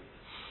the rule.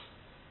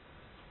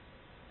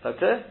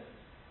 Okay?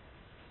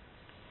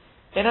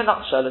 In a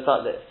nutshell, it's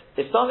like this.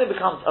 If something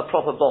becomes a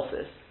proper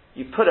bosses,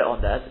 you put it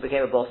on there, so it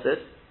became a bosses,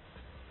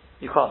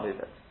 you can't move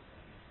it.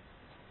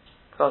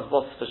 It becomes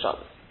bosses for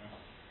Shabbos.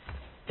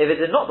 If it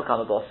did not become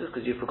a bosses,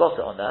 because you forgot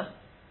it on there,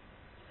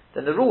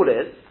 then the rule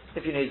is,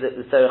 if you need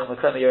the Tzorech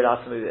Makomo, you're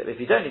allowed to move it. But if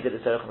you don't need the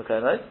Tzorech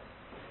Makomo,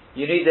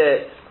 you need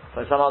it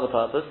for some other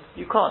purpose,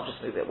 you can't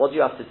just move it. What do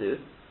you have to do?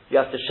 You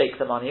have to shake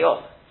the money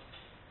off.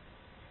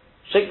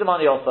 Shake the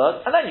money off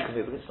first, and then you can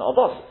move it. It's not a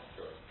bosses.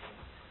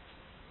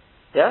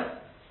 Yeah?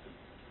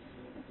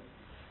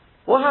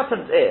 What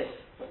happens if,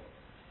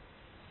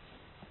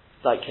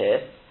 like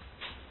here,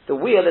 the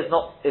wheel is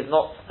not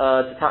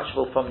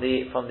detachable from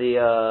the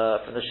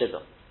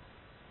shidduch?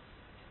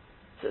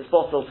 So it's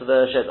possible to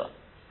the shidduch,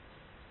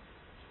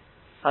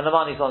 and the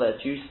money's not there.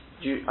 So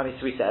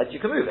we said you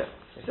can move it.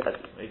 We said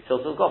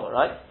tilted gomer,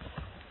 right?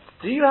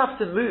 Do you have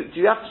to move? Do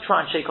you have to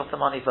try and shake off the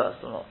money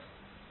first or not?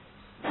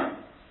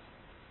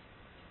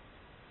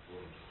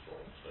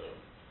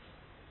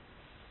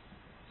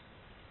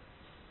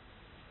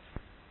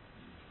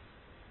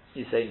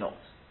 You say not.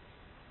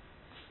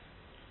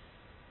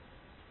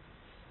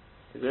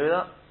 You agree with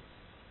that?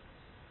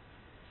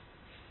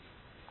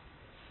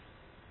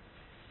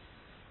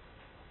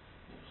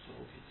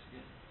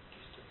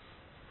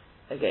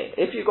 Okay,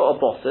 if you've got a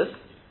bosses,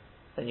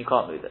 then you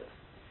can't move it.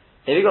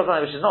 If you've got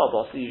something which is not a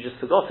bosses, you just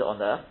forgot it on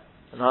there,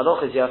 and the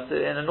halach is you have to,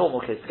 in a normal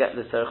case, to get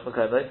the Tzorech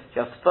Makomo,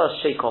 you have to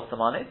first shake off the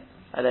money,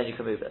 and then you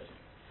can move it.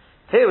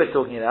 Here we're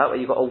talking about where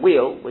you've got a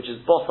wheel which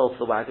is bottled to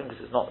the wagon because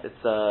it's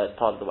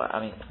part of the wagon. I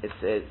mean,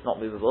 it's not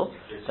movable.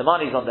 The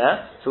money's on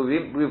there, so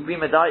we've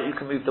been medayik, you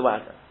can move the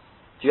wagon.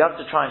 Do you have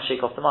to try and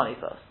shake off the money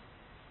first?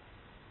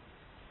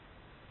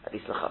 At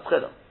least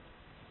l'chatchila.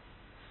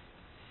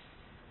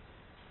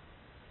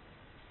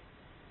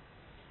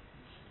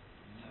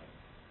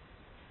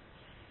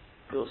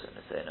 You're also going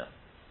to say no.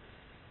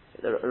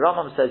 The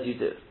Rambam says you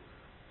do.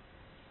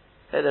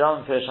 Okay, the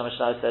Rambam Pirish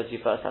HaMishnah says you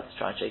first have to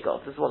try and shake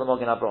off. This is what the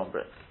Magen Avraham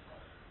brings.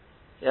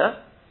 Yeah?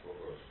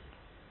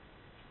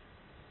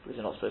 Because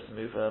you're not supposed to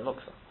move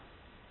muksa.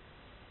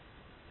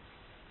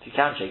 If you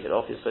can shake it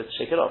off, you're supposed to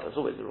shake it off. That's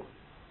always the rule.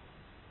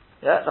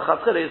 Yeah? The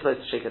chatzchila, you're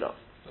supposed to shake it off.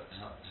 But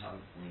how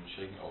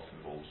shaking it off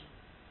involves?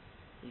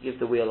 You give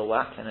the wheel a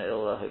whack and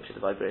it'll, hopefully the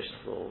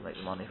vibrations will make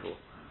the money fall.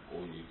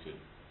 Or you could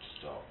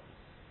start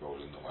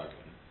rolling the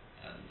wagon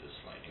and the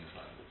slight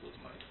incline will cause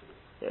the money to fall.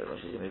 Yeah, once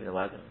you're moving the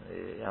wagon,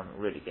 you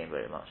haven't really gained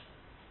very much.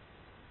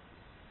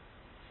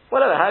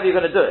 Whatever, how are you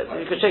going to do it?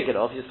 You can shake it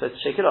off, you're supposed to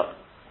shake it off.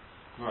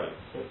 Right.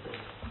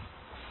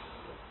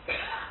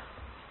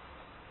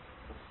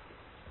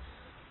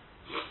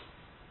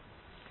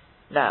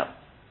 Now,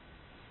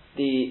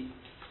 the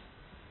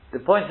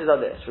point is like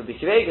this. Rabbi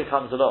Akiva Eiger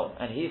comes along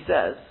and he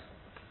says,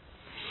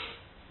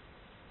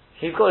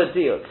 he's got a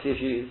diuk, see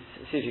if you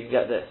can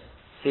get this.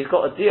 He's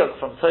got a diuk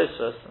from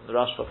Tosfos, and the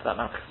Rashba for that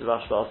matter, because the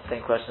Rashba asked the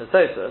same question as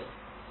Tosfos,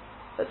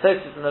 that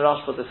Tosfos and the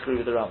Rashba disagree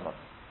with the Rambam.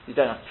 You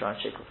don't have to try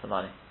and shake off the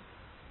money.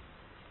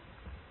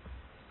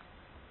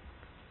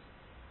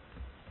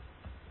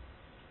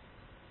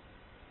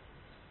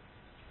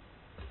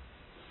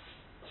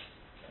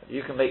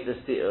 You can make this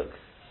diuk.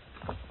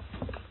 I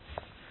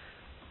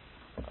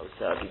would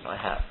say I'll use my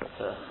hat, but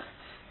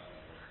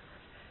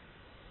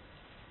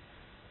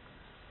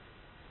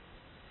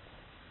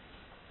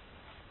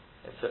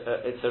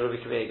it's a Rabbi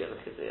Akiva Eiger,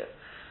 look at it.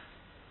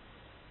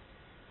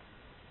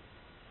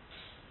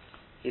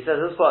 He says,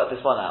 let's work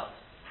this one out.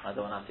 I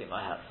don't want to have to use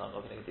my hat, so I'm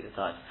not going to give you the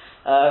time.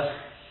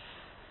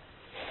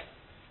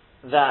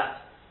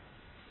 That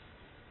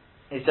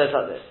he says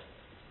like this.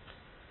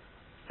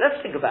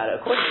 Let's think about it.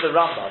 According to the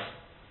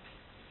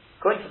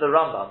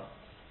Rambam,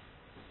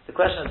 the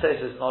question of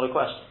Tosfos is not a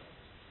question.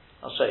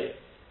 I'll show you.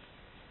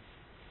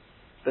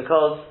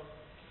 Because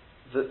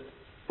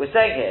we're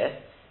saying here,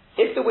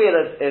 if the wheel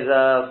is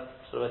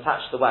sort of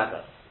attached to the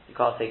wagon, you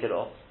can't take it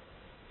off,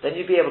 then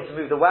you'd be able to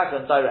move the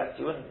wagon direct.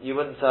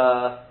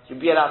 You'd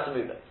be allowed to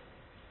move it.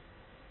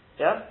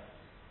 Yeah?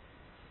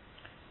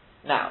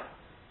 Now,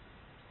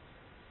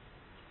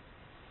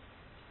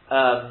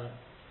 hold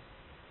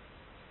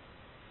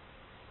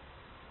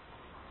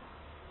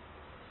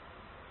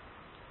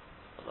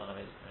on, let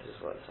me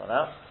just work this one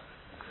out.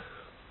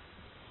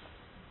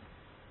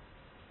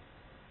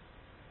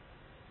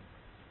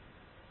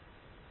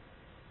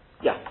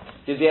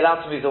 you'd be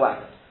allowed to move the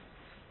wagon.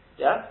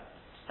 Yeah?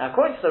 Now,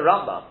 according to the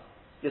Rambam,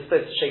 you're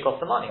supposed to shake off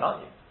the money,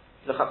 aren't you?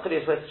 You're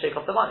supposed to shake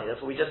off the money. That's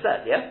what we just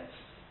said, yeah?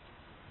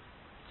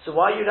 So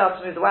why are you allowed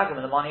to move the wagon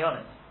with the money on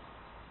it?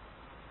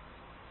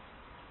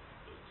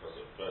 Because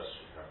at first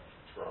you have to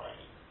try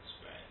and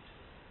spend to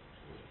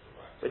move the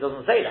wagon. But it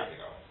doesn't say that.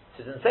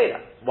 It doesn't say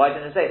that. Why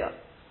didn't it say that?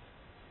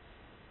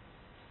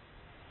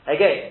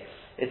 Again,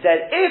 it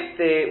said if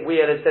the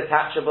wheel is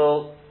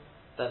detachable,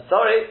 then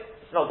sorry,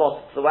 it's not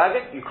bolted to the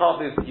wagon. You can't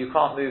move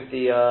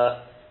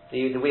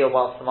the wheel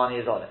whilst the money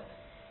is on it.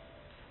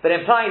 But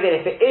implying that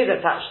if it is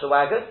attached to the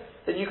wagon,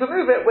 then you can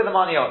move it with the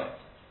money on it.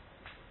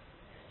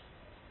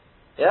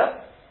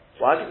 Yeah?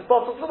 Why? Because it's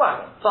bolted to the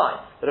wagon.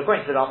 Fine. But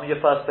according to the Rambam, you're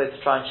first supposed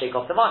to try and shake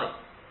off the money.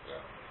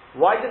 Yeah.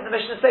 Why didn't the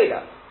Mishnah say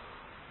that?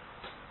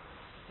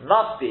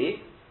 Must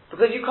be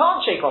because you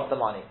can't shake off the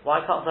money.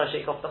 Why can't I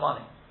shake off the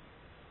money?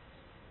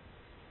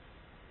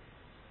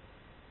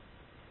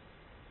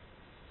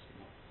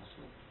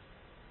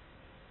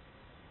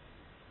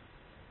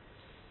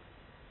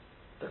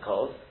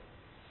 Because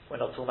we're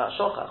not talking about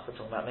shochach, we're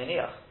talking about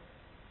meniach.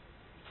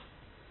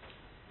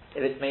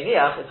 If it's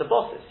meniach, it's a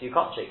bosses. You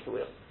can't shake the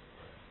wheel.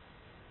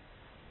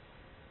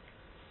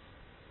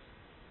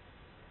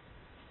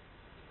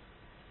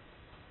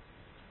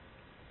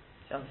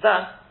 You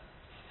understand?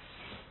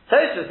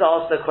 Tosfos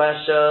asked the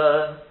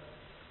question.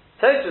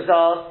 Tosfos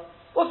asked,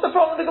 what's the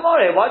problem with the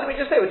Gemara? Why didn't we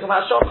just say we're talking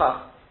about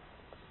shochach?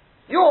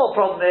 Your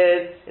problem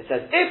is, it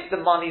says, if the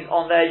money's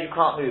on there, you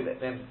can't move it.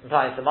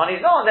 Implying if the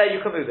money's not on there, you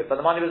can move it. But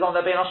the money was on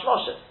there being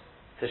Hashmoshes.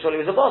 So surely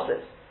it was a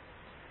bosses.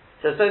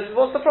 So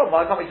what's the problem?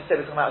 Why can't we just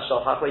say we're talking about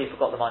shochach where you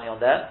forgot the money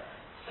on there?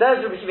 Says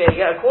Rabbi Akiva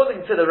Eiger,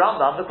 according to the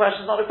Rambam, the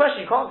question's not a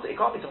question. You can't be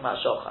talking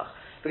about shochach.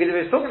 Because if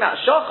it's talking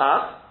about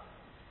shochach,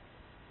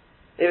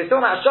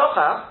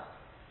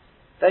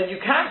 then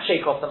you can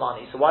shake off the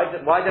money. So why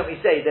don't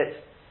we say that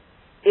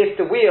if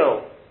the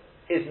wheel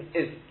is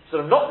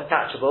sort of not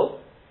detachable,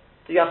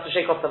 you have to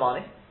shake off the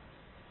money?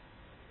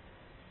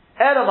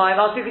 Elamai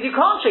must be because you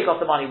can't shake off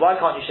the money. Why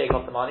can't you shake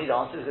off the money? The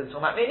answer is because it's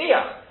talking about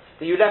meniach.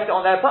 So you left it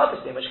on there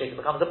purposely, in which case it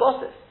becomes a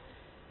bosses.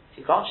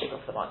 So you can't shake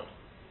off the money.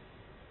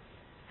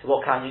 So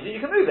what can you do? You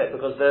can move it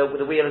because the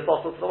wheel is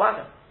bottled to the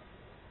wagon.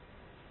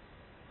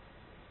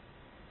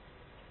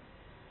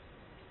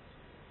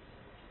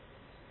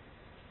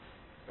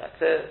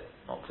 That's it.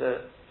 Not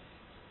clear.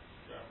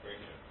 Yeah, very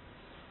good.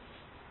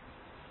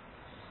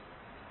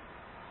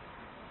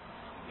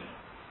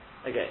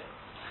 Okay.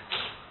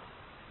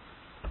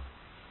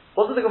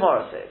 What does the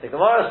Gemara say? The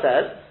Gemara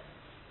says,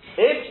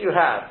 if you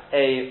have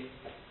a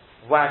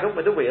wagon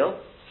with a wheel,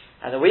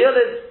 and the wheel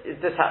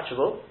is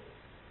detachable,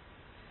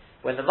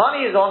 when the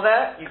money is on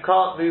there, you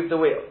can't move the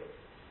wheel.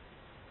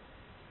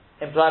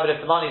 Implying that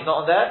if the money is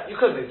not on there, you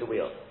could move the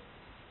wheel.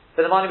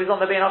 But the money was on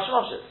there being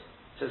Hashmoshes.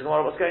 So the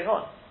Gemara, what's going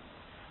on?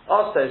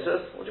 Ask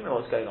Tosfos, what do you mean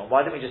what's going on?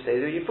 Why didn't we just say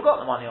that you forgot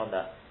the money on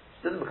there?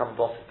 It doesn't become a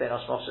boss being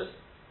Hashmoshes.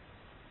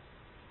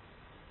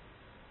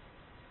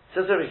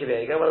 Says Rabbi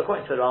Akiva Eiger, well,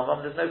 according to the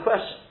Rambam, there's no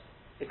question.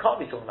 It can't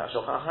be talking about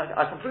shochach.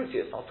 I can prove to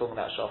you it's not talking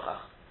about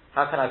shochach.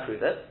 How can I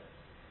prove it?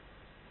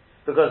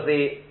 Because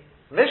the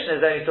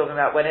Mishnah is only talking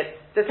about when it's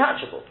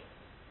detachable.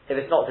 If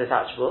it's not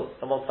detachable,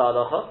 then what's the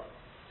halacha?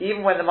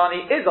 Even when the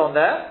money is on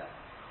there,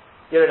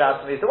 you're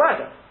allowed to move the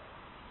wagon.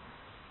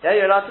 Yeah,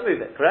 you're allowed to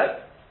move it,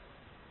 correct?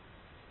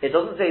 It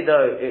doesn't say,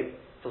 though, it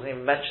doesn't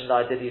even mention the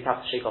idea that you'd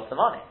have to shake off the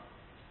money.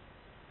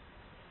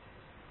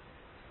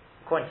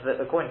 According to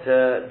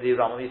the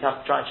Rambam, you'd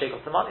have to try and shake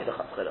off the money, the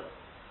Chatzchila.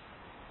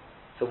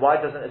 So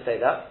why doesn't it say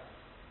that?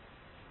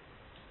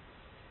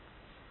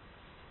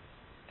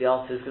 The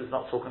answer is because it's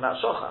not talking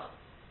about shochach.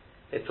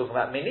 It's talking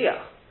about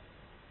meniach.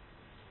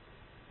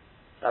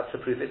 That's the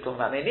proof it's talking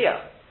about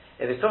meniach.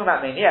 If it's talking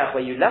about meniach,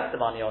 where you left the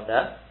money on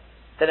there,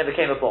 then it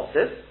became a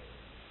bosses,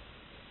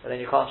 and then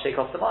you can't shake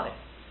off the money.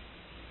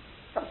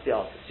 That's the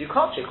answer. So you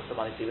can't shake off the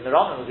money. So even the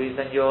Rambam agrees,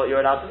 then you're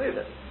allowed to move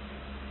it.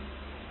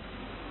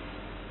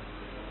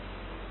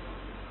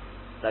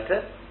 Is that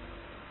clear?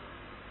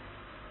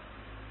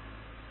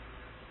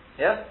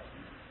 Yeah?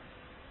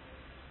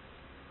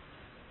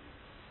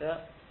 Yeah?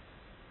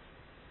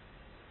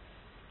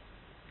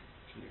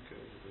 Can you go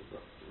with the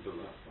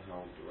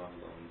how the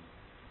Rambam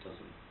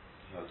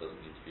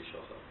doesn't need to be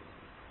shochach?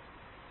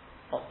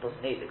 Not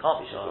doesn't need, it can't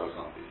be shochach. It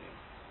can't be.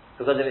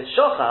 Because if it's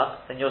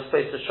shochach, then you're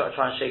supposed to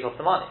try and shake off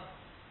the money.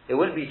 It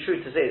wouldn't be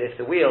true to say that if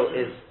the wheel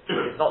is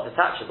not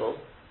detachable,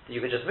 that you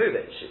could just move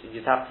it.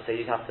 You'd have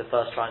to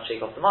first try and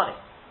shake off the money.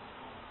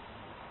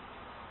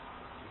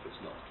 If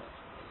it's not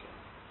detachable, okay.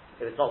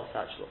 If it's not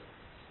detachable.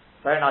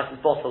 Very nice,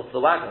 it's bottled to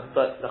the wagon,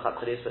 but the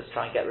Chatzchila is supposed to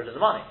try and get rid of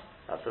the money.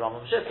 That's the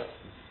Rambam Shita.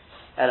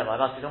 Elamai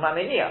must be talking about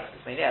meniach.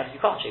 Because meniach,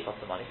 you can't shake off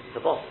the money because it's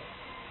a bottle.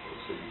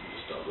 So you can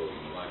just start rolling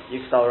the wagon. You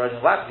can start rolling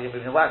the wagon because you're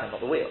moving the wagon, not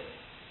the wheel.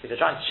 If you're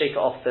trying to shake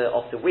it off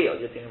the wheel,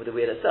 you're dealing with the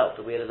wheel itself.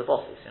 The wheel is a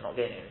bottle, so you're not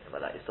gaining anything by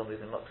that. You're still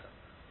moving muksa.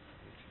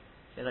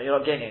 You're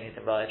not gaining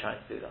anything by trying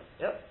to do that.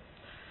 Yep.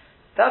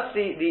 That's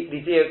the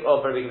idea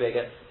of Rabbi Akiva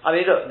Eiger. I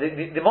mean, look,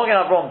 the Magen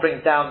Avraham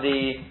brings down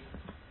the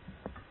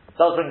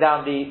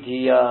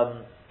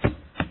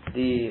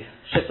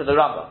shift to the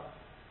Rambam.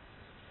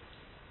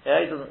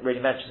 Yeah, he doesn't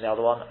really mention the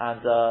other one,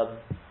 and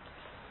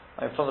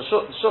I mean, from the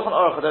Shulchan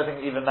Aruch, I don't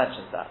think he even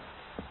mentions that.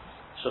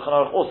 Shulchan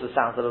Aruch also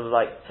sounds a little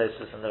like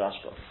Tosfos and the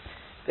Rashba.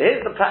 But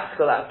here's the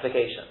practical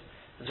application.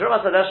 The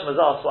Terumas HaLeshem was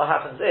asked what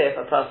happens if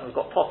a person's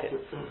got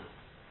pockets,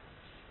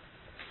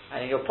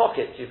 and in your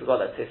pockets you forgot,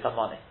 let's say, some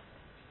money.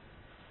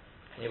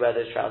 Can you wear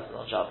those trousers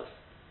on Shabbos?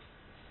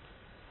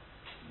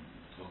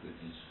 Pocket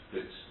is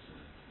fixed,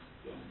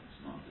 it's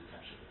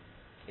non-detachable.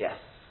 Yes.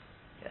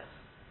 Yes.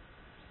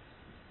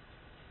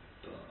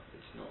 But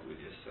it's not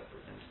really a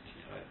separate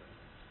entity either.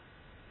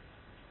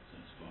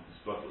 So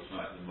it's bottled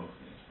like the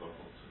mukhni, it's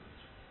bottled to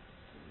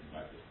the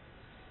maggot.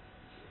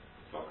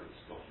 The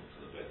pocket's bottled to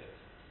the bedhead.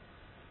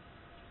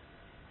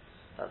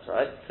 That's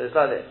right. So it's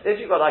like this.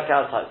 If you've got like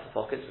our types of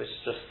pockets, which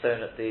is just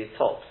sewn at the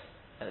tops,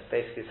 and it's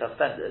basically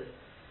suspended,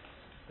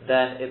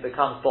 then it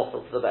becomes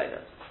bottled to the beggar.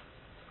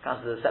 It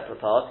counts as a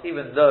separate part,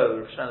 even though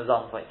Rosh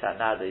Hashanah points out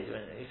nowadays,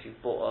 if you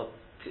bought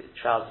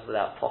trousers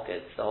without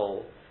pockets, the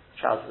whole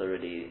trousers are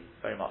really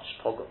very much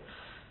pogrom.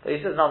 But he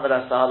says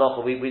nonetheless, the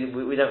halacha, we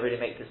don't really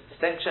make this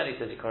distinction. He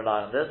says you can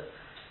rely on this.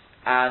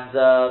 And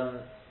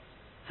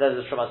says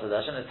the Terumas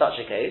HaLeshem, in such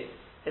a case,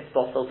 it's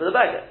bottled to the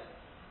beggar.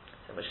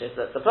 In which case,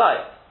 let's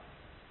apply it.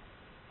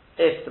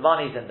 If the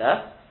money's in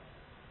there.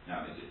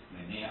 Now, is it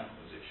meniah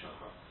or is it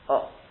shachar?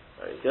 Oh,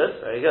 very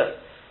good, very good.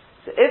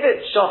 So if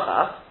it's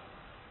shochach,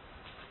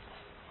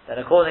 then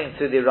according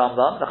to the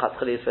Rambam, the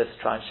Chatzchali is supposed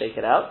to try and shake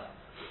it out.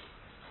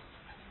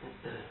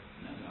 No,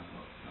 not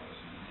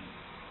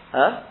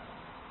Huh?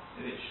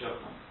 if it's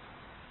shachar,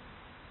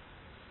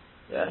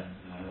 Yeah.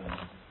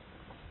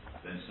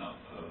 then it's not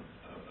a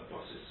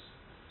boss's.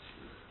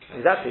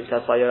 Exactly,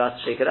 that's why you're allowed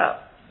to shake it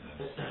out.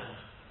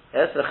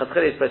 Yes, the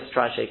Chatzchali is supposed to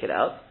try and shake it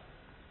out.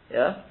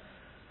 Yeah?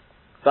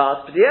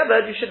 But the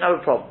other, you shouldn't have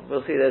a problem.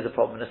 We'll see there's a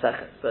problem in a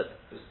second. But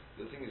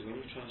The thing is, when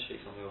you try and shake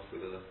something off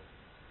with a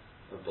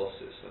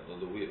bosses or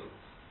the wheel,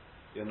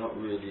 you're not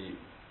really.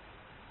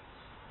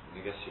 I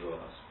guess you are,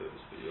 I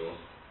suppose, but you're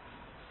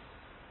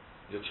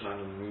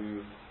trying to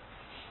move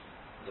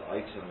the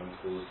item and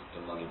cause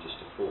the money just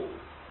to fall.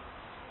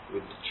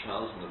 With the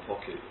trousers in the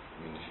pocket, I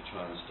mean, if you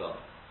try and start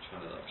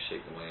trying to like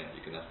shake the money out,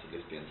 you're going to have to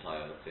lift the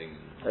entire thing.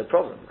 no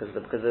problem, because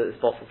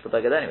it's bottled to the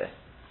beggar anyway.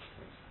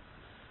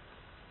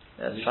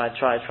 Yeah,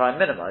 try and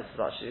minimise as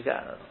much as you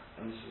can.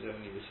 And this is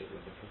only the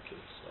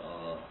pockets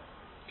are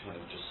kind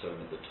of just sewn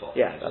at the top.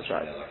 Yeah, that's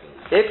right.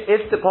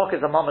 If the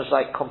pockets are mamash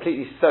like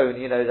completely sewn,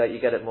 that you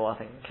get it more, I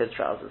think, in kids'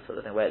 trousers sort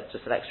of thing, where it's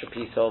just an extra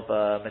piece of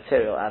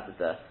material added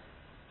there.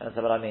 That's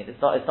what I mean.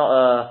 It's not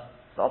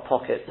a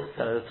pocket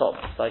sewn at the top.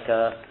 It's like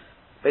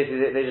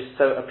basically they just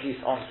sew a piece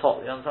on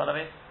top. You understand what I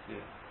mean?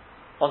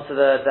 Yeah. Onto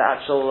the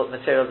actual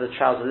material of the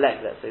trouser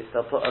leg. Let's say,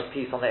 so they'll put a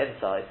piece on the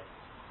inside.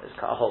 Just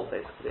cut a hole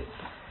basically.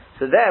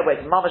 So there, where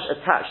it's mamash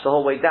attached the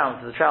whole way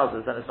down to the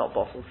trousers, then it's not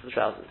bottled to the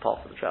trousers, it's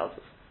part of the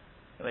trousers.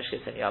 In which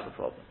case, then you have a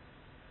problem.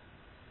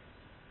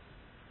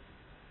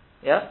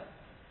 Yeah?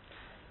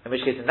 In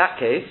which case, in that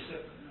case,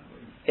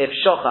 if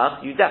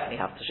shochach, you definitely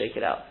have to shake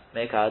it out.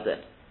 Make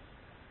ha'adin.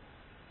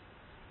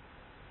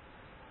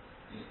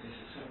 It's a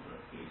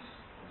separate piece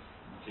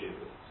of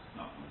material. It's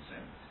not from the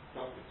same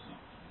pocket. It's not.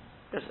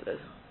 Yes, it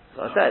is.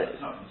 That's what I said. It's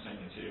not from the same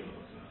material.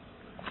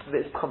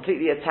 It's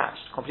completely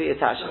attached. Completely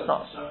attached. It's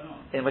not. Sewn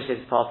on. In which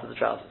case, it's part of the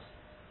trousers.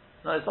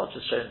 No, it's not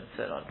just sewn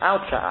on.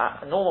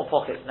 Our normal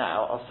pockets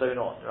now are sewn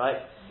on,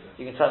 right? Yeah.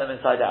 You can turn them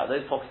inside out.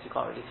 Those pockets you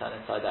can't really turn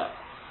inside out.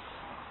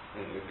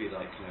 And it would be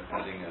like kind of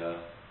adding a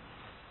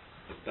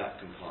back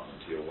compartment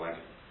to your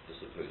wagon as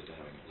opposed to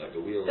having like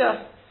the wheels.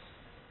 Yeah.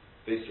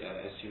 Basically,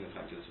 I assume the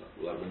fact is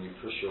like when you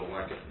push your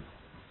wagon,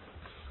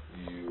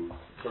 you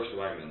push the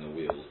wagon and the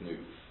wheels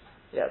move.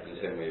 Yeah. In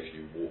the same way, if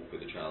you walk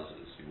with the trousers,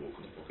 you walk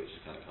and the pockets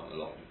just kind of come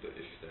along. But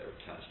if they're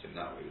attached in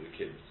that way with the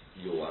kids,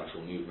 your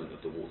actual movement of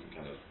the walking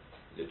kind of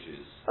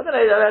literally is. I don't know.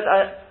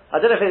 I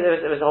don't know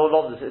if it was a whole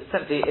lot of this. It's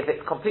simply if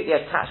it's completely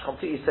attached,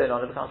 completely sewn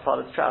on, it becomes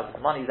part of the trousers.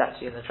 The money's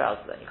actually in the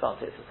trousers. Then you can't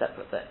say it's a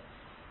separate thing.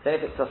 Then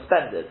if it's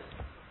suspended,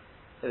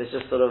 if it's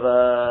just sort of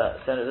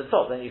sewn at the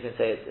top, then you can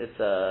say it's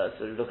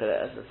sort of look at it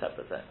as a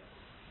separate thing.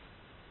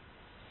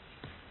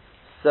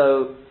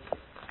 So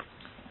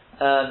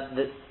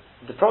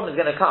the problem is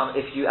going to come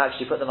if you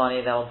actually put the money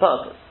in there on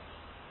purpose.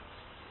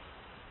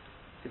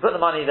 If you put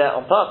the money there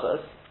on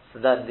purpose, so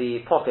then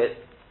the pocket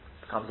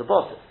becomes a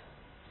bosses.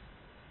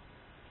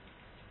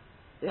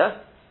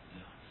 Yeah?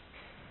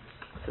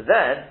 So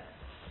then,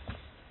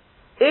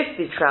 if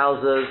the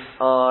trousers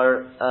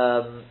are,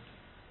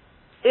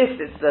 if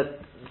it's the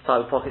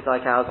type of pockets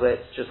like ours where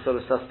it's just sort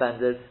of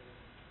suspended,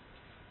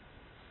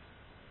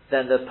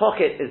 then the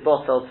pocket is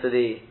bottled to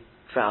the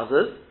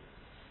trousers,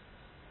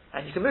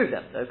 and you can move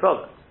them, no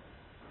problem.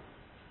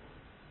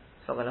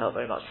 It's not going to help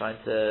very much trying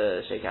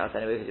to shake it out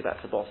anyway, because you're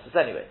back to the bosses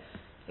anyway.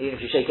 Even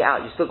if you shake it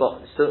out, you've still got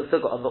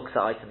a muksa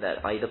item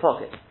there, i.e. the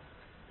pocket.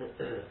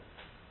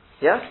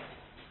 Yeah?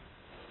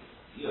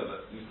 Yeah,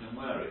 but you can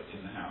wear it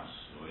in the house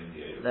or in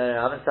the area. No,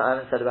 I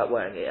haven't said about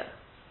wearing it yet.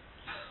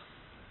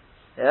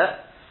 Yeah?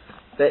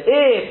 But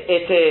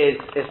if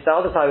it's the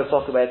other type of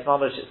pocket where it's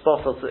mamash, it's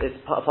bottled, it's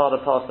part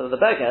and parcel of the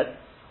beged,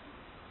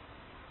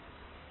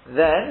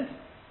 then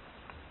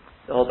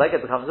the whole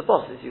beged becomes a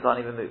bottle, so you can't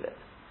even move it.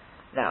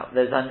 Now,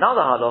 there's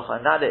another halacha,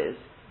 and that is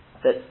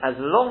that as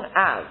long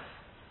as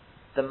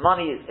the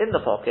money is in the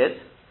pocket,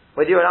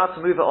 whether you're allowed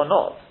to move it or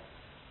not,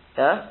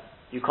 yeah,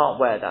 you can't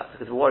wear that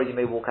because we're worried you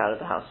may walk out of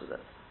the house with it.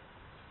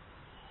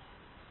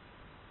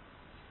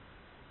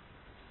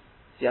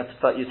 So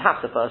you'd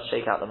have to first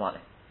shake out the money.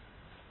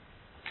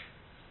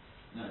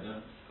 No,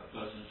 a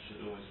person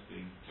should always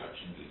be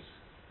touching these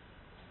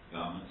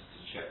garments to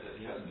check that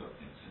he hasn't got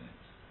things in it.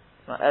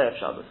 It's not Erev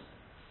Shabbos.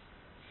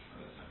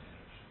 Oh, that's only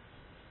Erev Shabbos.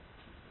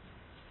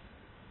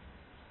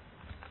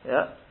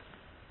 Yeah.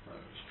 No,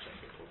 just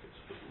check your pockets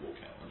before you walk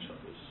out on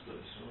Shabbos.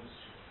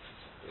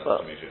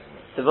 Well,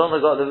 the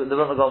Vilna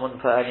Gaon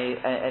wouldn't put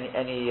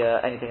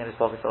anything in his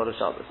pocket for the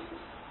Shabbos.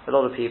 A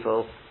lot of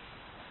people,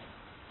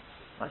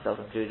 myself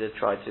included,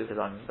 try to,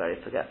 because I'm very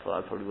forgetful.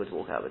 I probably would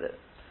walk out with it.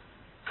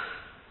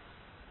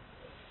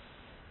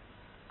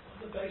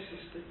 On the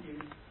basis that you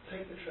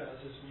take the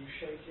trousers and you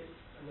shake it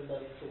and the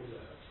money falls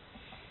out,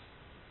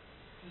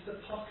 does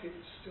the pocket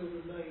still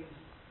remain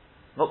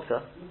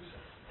Mukta?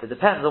 So it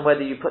depends on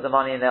whether you put the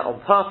money in there on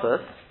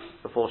purpose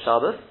before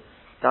Shabbos,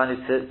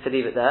 to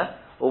leave it there,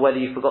 or whether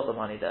you forgot the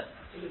money there.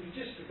 But if you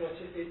just forgot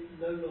it, it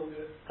no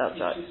longer That's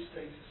right.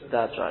 status of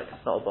That's right.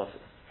 It's not a bottle.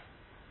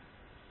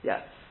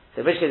 Yeah.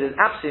 So in which case there's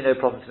absolutely no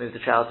problem to move the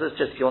trousers,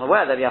 just if you want to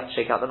wear them you have to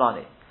shake out the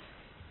money.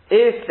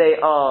 If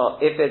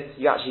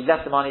you actually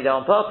left the money there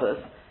on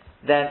purpose,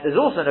 then there's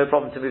also no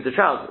problem to move the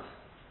trousers.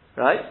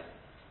 Right?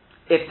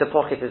 If the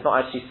pocket is not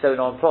actually sewn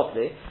on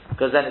properly,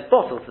 because then it's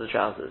bottled to the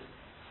trousers.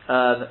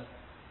 I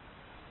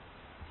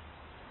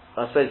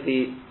suppose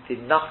the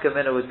nafka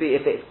mina would be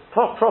if it's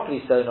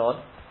properly sewn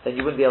on, then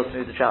you wouldn't be able to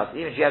move the trousers.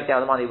 Even if you empty out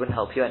the money, it wouldn't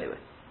help you anyway.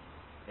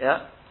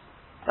 Yeah?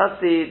 That's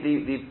the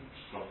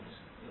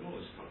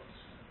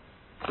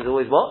There's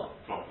always what?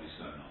 Properly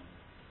sewn on.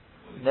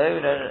 No.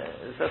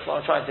 That's what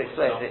I'm trying to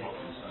explain. It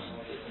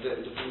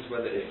depends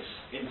whether it's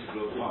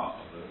integral part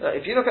of the...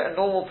 If you look at a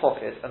normal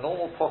pocket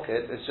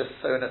is just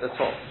sewn at the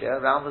top, yeah,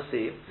 around the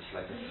seam.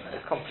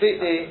 It's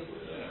completely,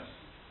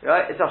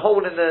 right? It's a hole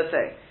in the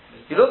thing.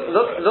 You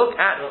look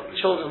at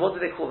children. What do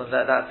they call them?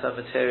 That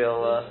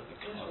material.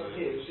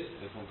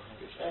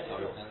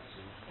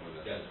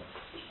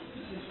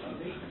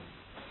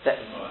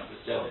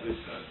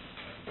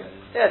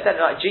 Yeah,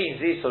 like jeans,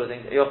 these sort of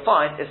things. You'll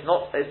find it's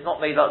not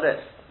made like this.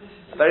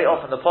 Very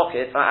often the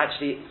pockets are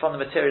actually from the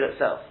material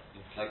itself.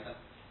 like that.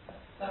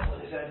 That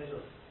one is added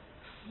on.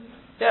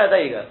 Yeah,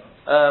 there you go.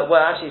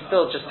 Well, actually, it's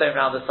still just sewn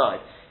around the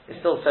side. It's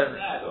still sewn. It's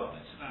an add-on.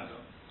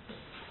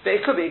 But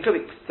it could be.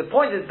 The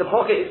point is, the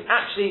pocket is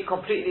actually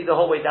completely the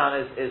whole way down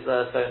is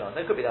sewn on.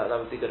 It could be that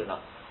would be good enough.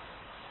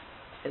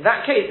 In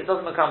that case, it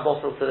doesn't become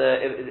bottle to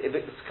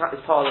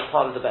it's part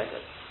of the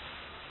beggar.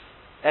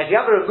 And if you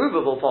have a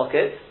removable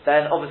pocket,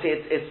 then obviously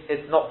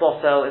it's not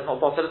bottle. It's not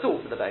bottle at all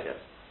for the beggar.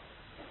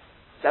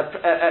 So,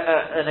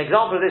 an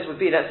example of this would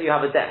be, let's say you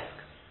have a desk.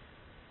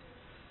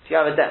 If you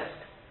have a desk,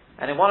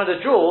 and in one of the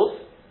drawers,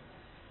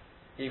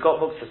 you've got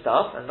books for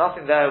stuff, and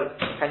nothing there,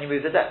 can you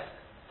move the desk?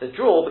 The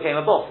drawer became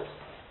a bottle.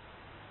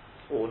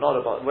 Or not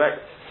a bottle.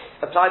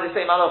 Apply the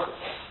same halacha.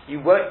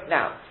 You work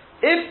now.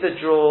 If the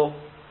drawer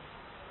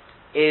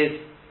is,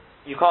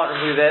 you can't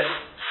remove it,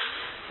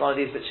 it's one of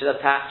these which is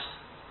attached,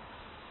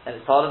 and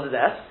it's part of the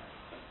desk,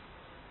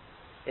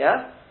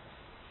 yeah?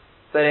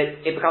 But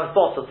it becomes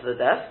bottled to the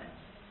desk,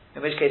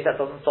 in which case that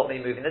doesn't stop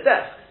me moving the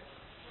desk.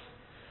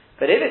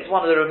 But if it's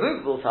one of the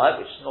removable type,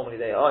 which normally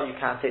they are, you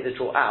can take the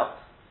drawer out,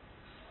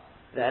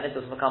 then it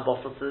doesn't become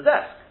bottled to the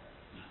desk.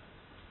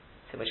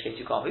 In which case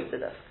you can't move the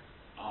desk.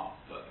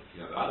 But if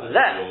you have other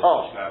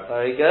drawers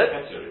very good.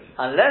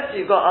 Unless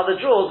you've got other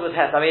drawers with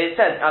het. I mean, it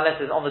says unless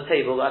it's on the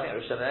table. I think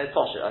Rosh Hashanah, it's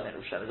Poshet. I think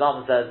Rosh Hashanah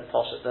Zalman says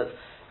Poshet that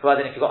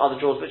providing if you've got other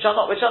drawers which are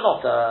not.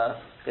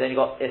 Then you've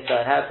got Issa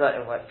and Herta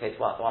in case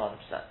 100%.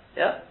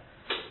 Yeah.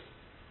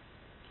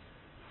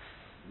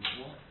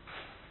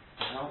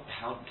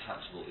 How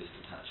detachable is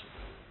detachable?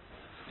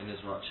 In as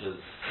much as,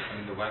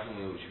 the wagon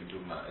wheel which we've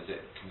been talking about, is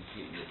it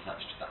completely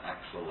attached to the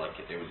axle, like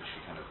they would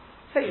literally kind of...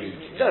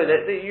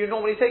 you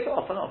normally take it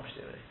off and on,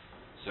 presumably.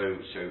 So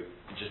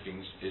just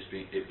being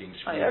screwed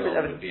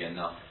on would be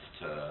enough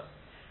to...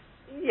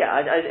 Yeah,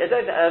 I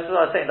don't. That's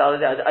what I was saying the other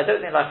day. I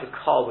don't think like a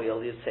car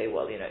wheel you'd say,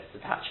 well, it's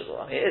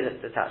detachable. I mean, it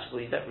isn't detachable.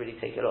 You don't really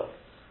take it off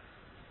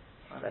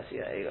unless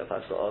if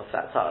I've got a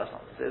flat tire or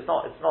something. So it's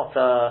not.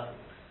 To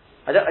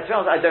be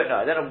honest, I don't know.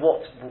 I don't know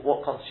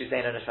what constitutes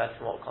anal neshama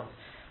and what constitutes.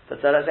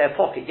 But let's say a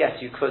pocket. Yes,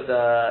 you could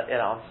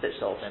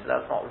unstitch the whole thing, but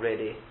that's not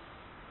really.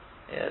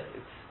 Yeah.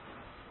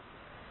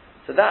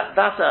 So that's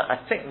I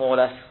think more or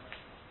less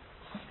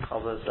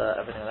covers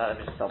everything like that.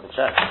 Let me just double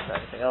check. Is there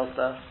anything else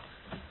there?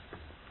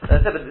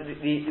 But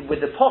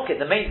with the pocket,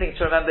 the main thing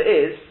to remember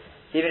is,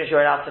 even if you're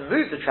allowed to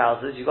move the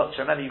trousers, you've got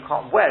to remember you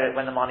can't wear it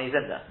when the money's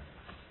in there.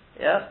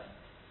 Yeah?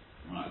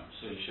 Right,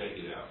 so you shake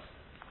it out.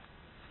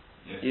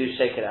 You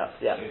shake it out,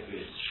 yeah. If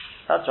it's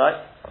That's right.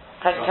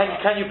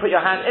 Can you put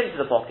your hand into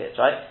the pocket,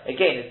 right?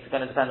 Again, it's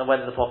going to depend on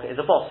whether the pocket is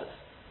a bosses.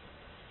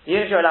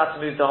 Even if you're allowed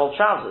to move the whole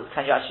trousers,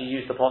 can you actually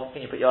use the pocket?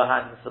 Can you put your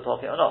hand into the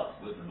pocket or not?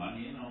 With the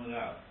money in or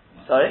without?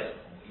 Sorry?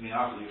 You mean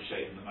after you've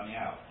shaken the money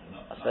out or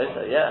not? I suppose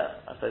so,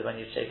 yeah. I suppose when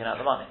you've shaken out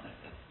the money.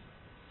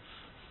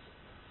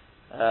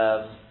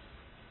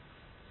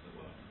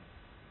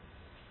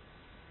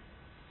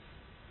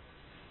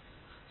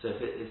 So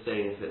it's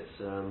saying if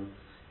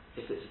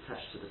it's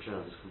attached to the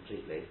trousers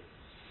completely,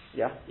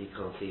 yeah, you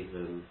can't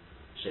even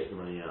shake the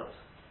money out.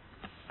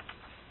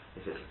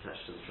 If it's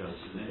attached to the trousers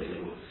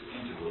completely.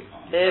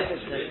 If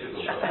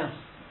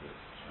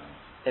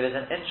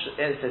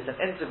it's an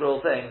integral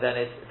thing, then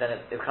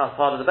it becomes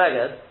part of the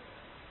beggar.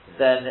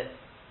 Then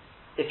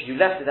if you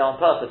left it there on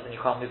purpose and you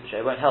can't move the tray,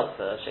 it won't help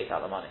to shake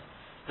out the money.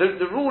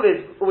 The rule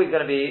is always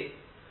going to be,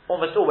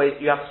 almost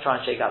always, you have to try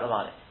and shake out the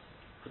money.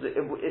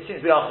 It seems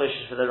to be our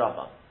choshesh for the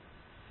Rambam.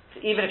 So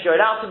even if you're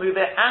allowed to move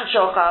it, and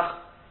shochach,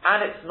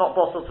 and it's not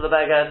bottled to the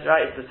beggar,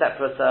 right, it's a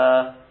separate,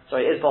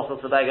 it is bottled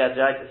to the beggar,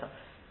 right,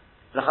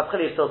 the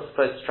chatchili is still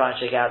supposed to try and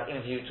shake it out,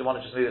 even if you want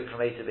to just move it from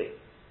A to B.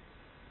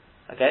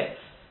 Okay?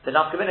 The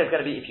nafkamina is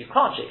going to be, if you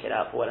can't shake it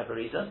out for whatever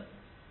reason,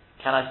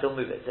 can I still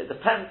move it? So it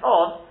depends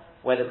on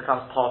whether it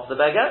becomes part of the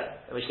beggar,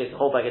 in which case the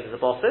whole beggar is a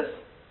bosses,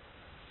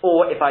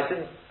 or if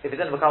it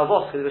didn't become a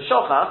boss because it was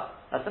shochach,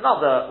 that's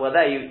another, well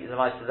there the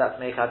Maisa says that's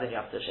mekad, then you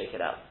have to shake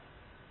it out.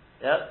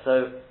 Yeah,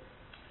 so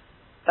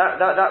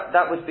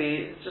that would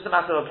be, it's just a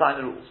matter of applying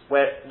the rules.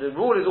 Where the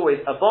rule is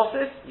always a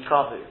bosses, you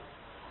can't move.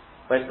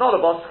 Where it's not a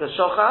boss because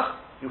shochach,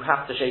 you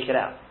have to shake it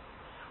out.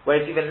 Where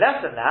it's even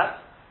less than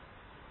that,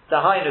 the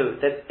hainu,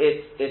 that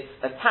it's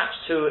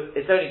attached to,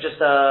 it's only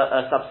just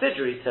a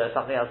subsidiary to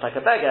something else like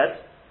a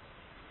beged,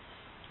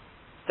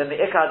 then the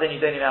ikar, then you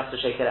don't even have to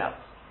shake it out.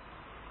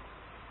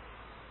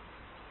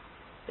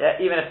 Yeah,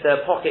 even if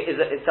the pocket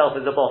itself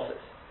is a bosses.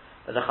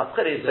 But the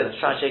chatchili is to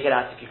try and shake it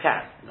out if you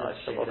can.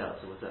 Shake it out,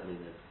 so what does that mean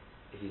then?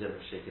 If you don't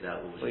shake it out,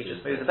 what you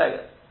just move the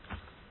beggar.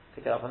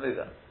 Pick it up and move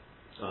it.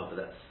 Oh, but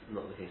that's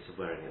not the case of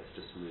wearing it, it's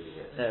just moving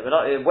it. No, but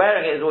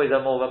wearing it is always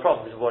more of a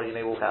problem because you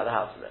may walk out of the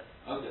house with it.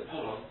 Okay,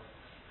 hold on.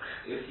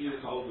 If you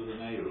hold with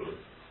an Eruv,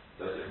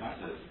 does it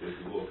matter if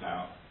you walk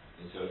out?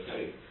 It's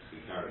okay to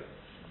be carried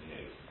in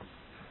the Eruv.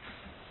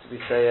 Do we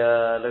say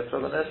low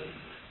plug on this?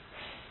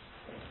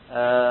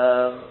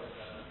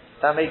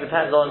 That may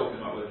depend on.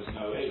 Talking about where there's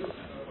no Eruv.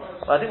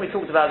 Well, I think we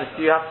talked about this.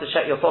 Do you have to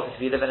check your pockets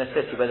if you live in a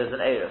city where there's an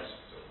Eruv?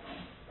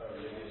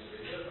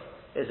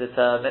 Is it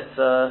a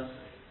mitzvah?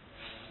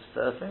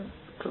 Thing?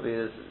 Could be.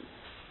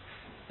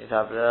 You'd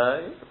have.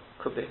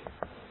 Could be.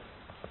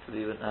 So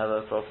you wouldn't have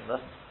a problem there.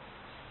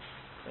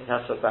 You'd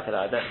have to look back at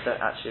that. I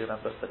don't actually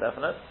remember for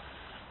definite.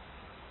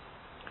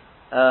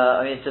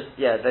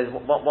 There's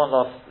one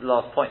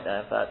last point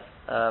there, in fact,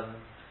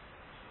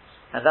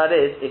 and that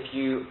is if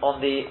you on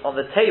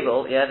the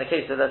table, in the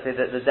case of let's say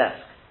the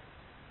desk,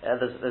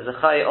 there's a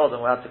Chai Odom.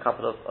 We'll have a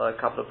couple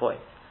of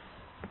points.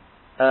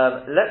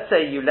 Let's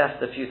say you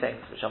left a few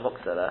things which are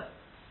muktzah there.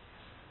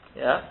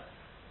 Yeah.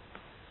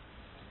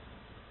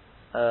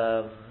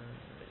 Let me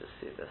just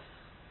see this.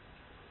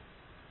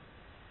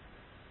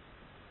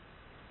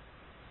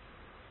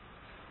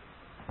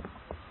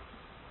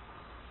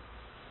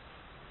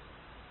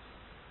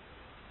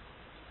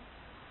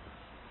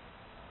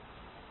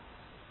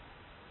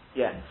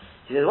 Yeah.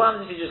 He says, what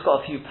happens if you just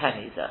got a few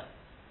pennies there?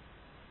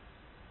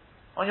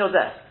 On your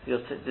desk.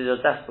 Did your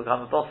desk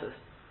become a bosses?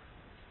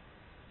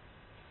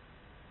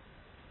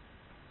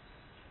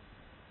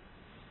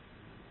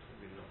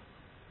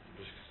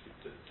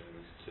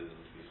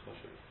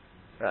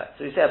 Right,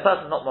 so you say a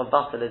person not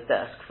mabatel his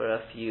desk for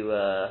a few,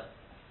 a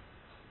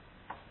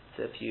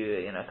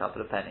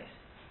couple of pennies.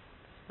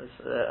 That's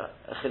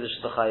a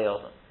chiddush b'chai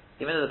Odom.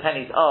 Even though the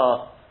pennies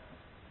are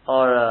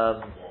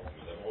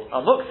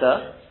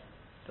muktzah,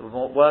 they're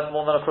worth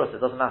more than a krut. It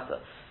doesn't matter.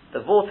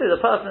 The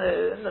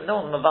person, no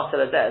one's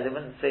mabatel a desk. They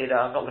wouldn't say that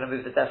I'm not going to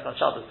move the desk on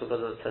Shabbos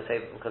because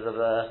of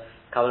a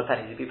couple of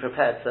pennies. You'd be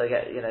prepared to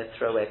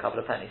throw away a couple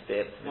of pennies to be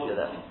able to move your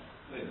desk.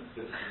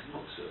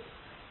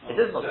 It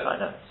is muktzah, I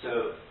know.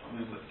 So, a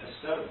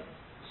stone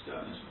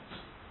is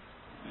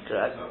muktzah.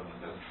 Correct.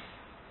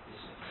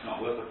 It's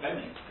not worth a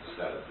penny, a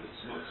stone, but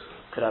it's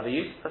muktzah. Could have a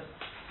use. He's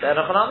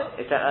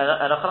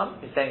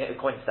saying it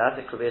according to that,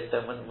 it could be a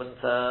stone wouldn't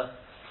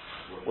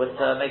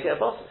make it a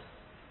bosses.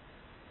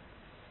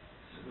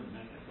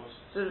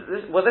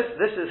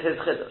 This is his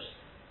chiddush.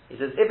 He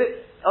says,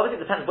 obviously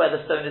it depends where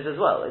the stone is as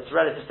well. It's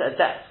relative to a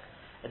desk.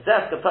 A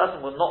desk, a person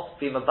will not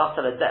be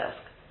mabatel a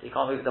desk. You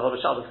can't move the whole of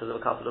Shabbos because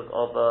of a couple of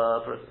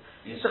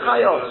it's a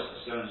Chai Odom.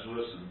 Stone is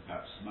worse than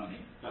perhaps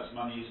money. Perhaps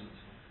money isn't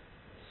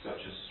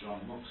such a strong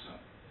muktzah.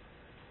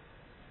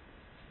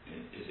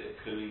 Is it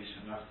Kalish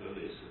and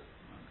Naftalis?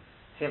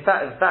 See, in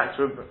fact,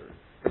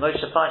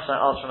 Moshe Feinstein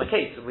asked from a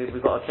case.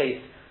 We've got a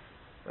case.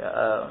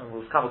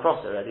 We've come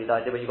across it already. The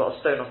idea when you've got a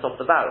stone on top of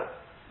the barrel,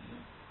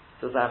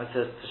 so it's having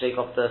to shake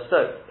off the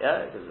stone.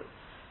 Yeah,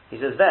 he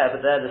says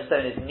but there the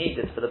stone is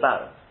needed for the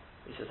barrel.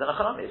 He says, a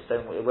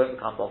stone it won't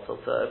become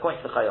bottled.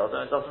 According to the Chai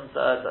Odom,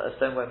 a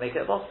stone won't make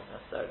it a bottle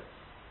necessarily.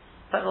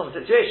 Depends on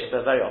the situation,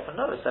 but very often,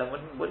 no, a stone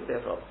wouldn't be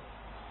a problem.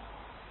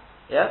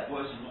 Yeah?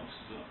 What is the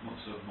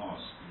Muktzah of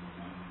Mosque?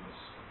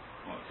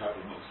 What type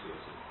of Muktzah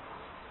is it?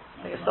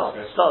 I think it starts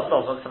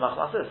Muktzah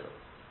Machmas.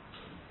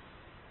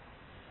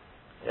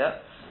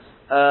 Yeah?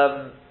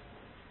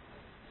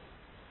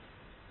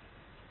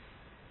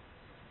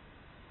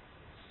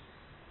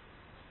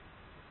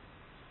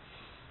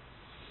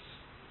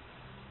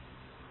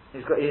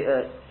 He's got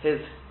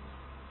his.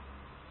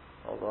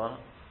 Hold on.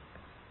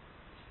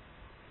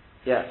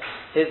 Yeah,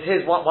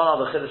 his one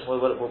other chiddush.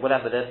 We'll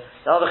end with this.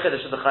 The other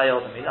chiddush of the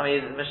Chayyim. I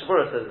mean, Mishnah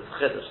Berurah says it's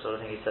chiddush. So I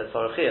think he says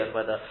Sorachiyah.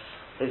 Whether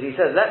he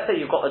says, let's say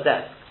you've got a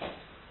desk,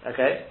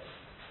 okay,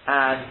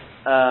 and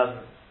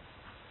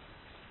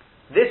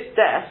this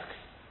desk,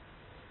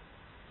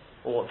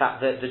 or in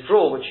fact the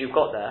drawer which you've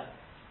got there,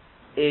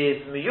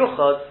 is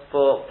miyuchad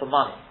for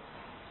money.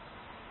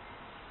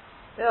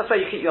 Yeah, that's where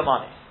you keep your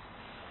money.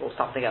 Or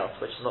something else,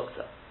 which is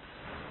muktzah.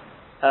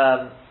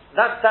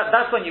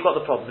 That's when you've got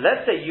the problem.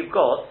 Let's say you've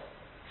got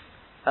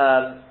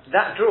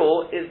that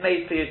drawer is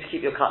made for you to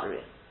keep your cutlery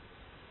in,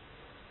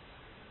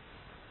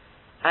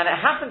 and it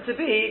happened to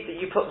be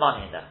that you put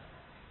money in there.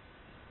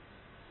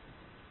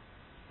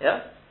 Yeah.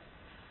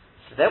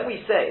 So then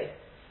we say,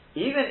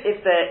 even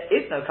if there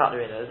is no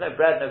cutlery in there, there's no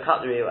bread, no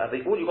cutlery, or whatever,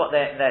 all you got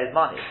there is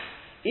money.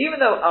 Even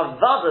though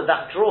avada,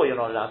 that drawer you're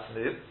not allowed to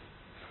move.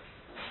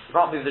 You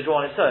can't move the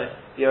drawer on its own.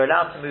 You're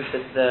allowed to move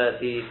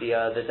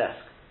the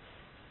desk.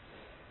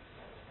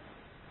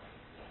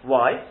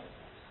 Why?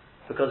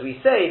 Because we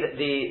say that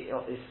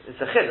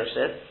it's a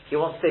chiddush. He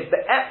wants to say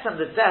be'etzem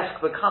the desk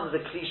becomes a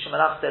kli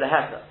shemalach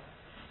dereheta,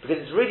 because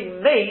it's really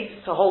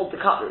made to hold the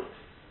cutlery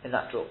in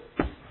that drawer.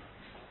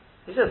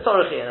 He says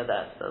sorry in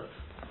there. So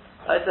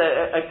it's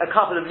a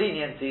couple of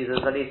leniencies.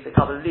 There's at least a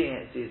couple of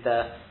leniencies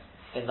there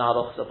in the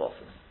halachos of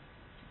office.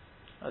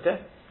 Okay.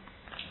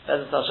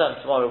 As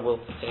Hashem, tomorrow we'll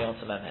continue on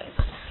to Memhed.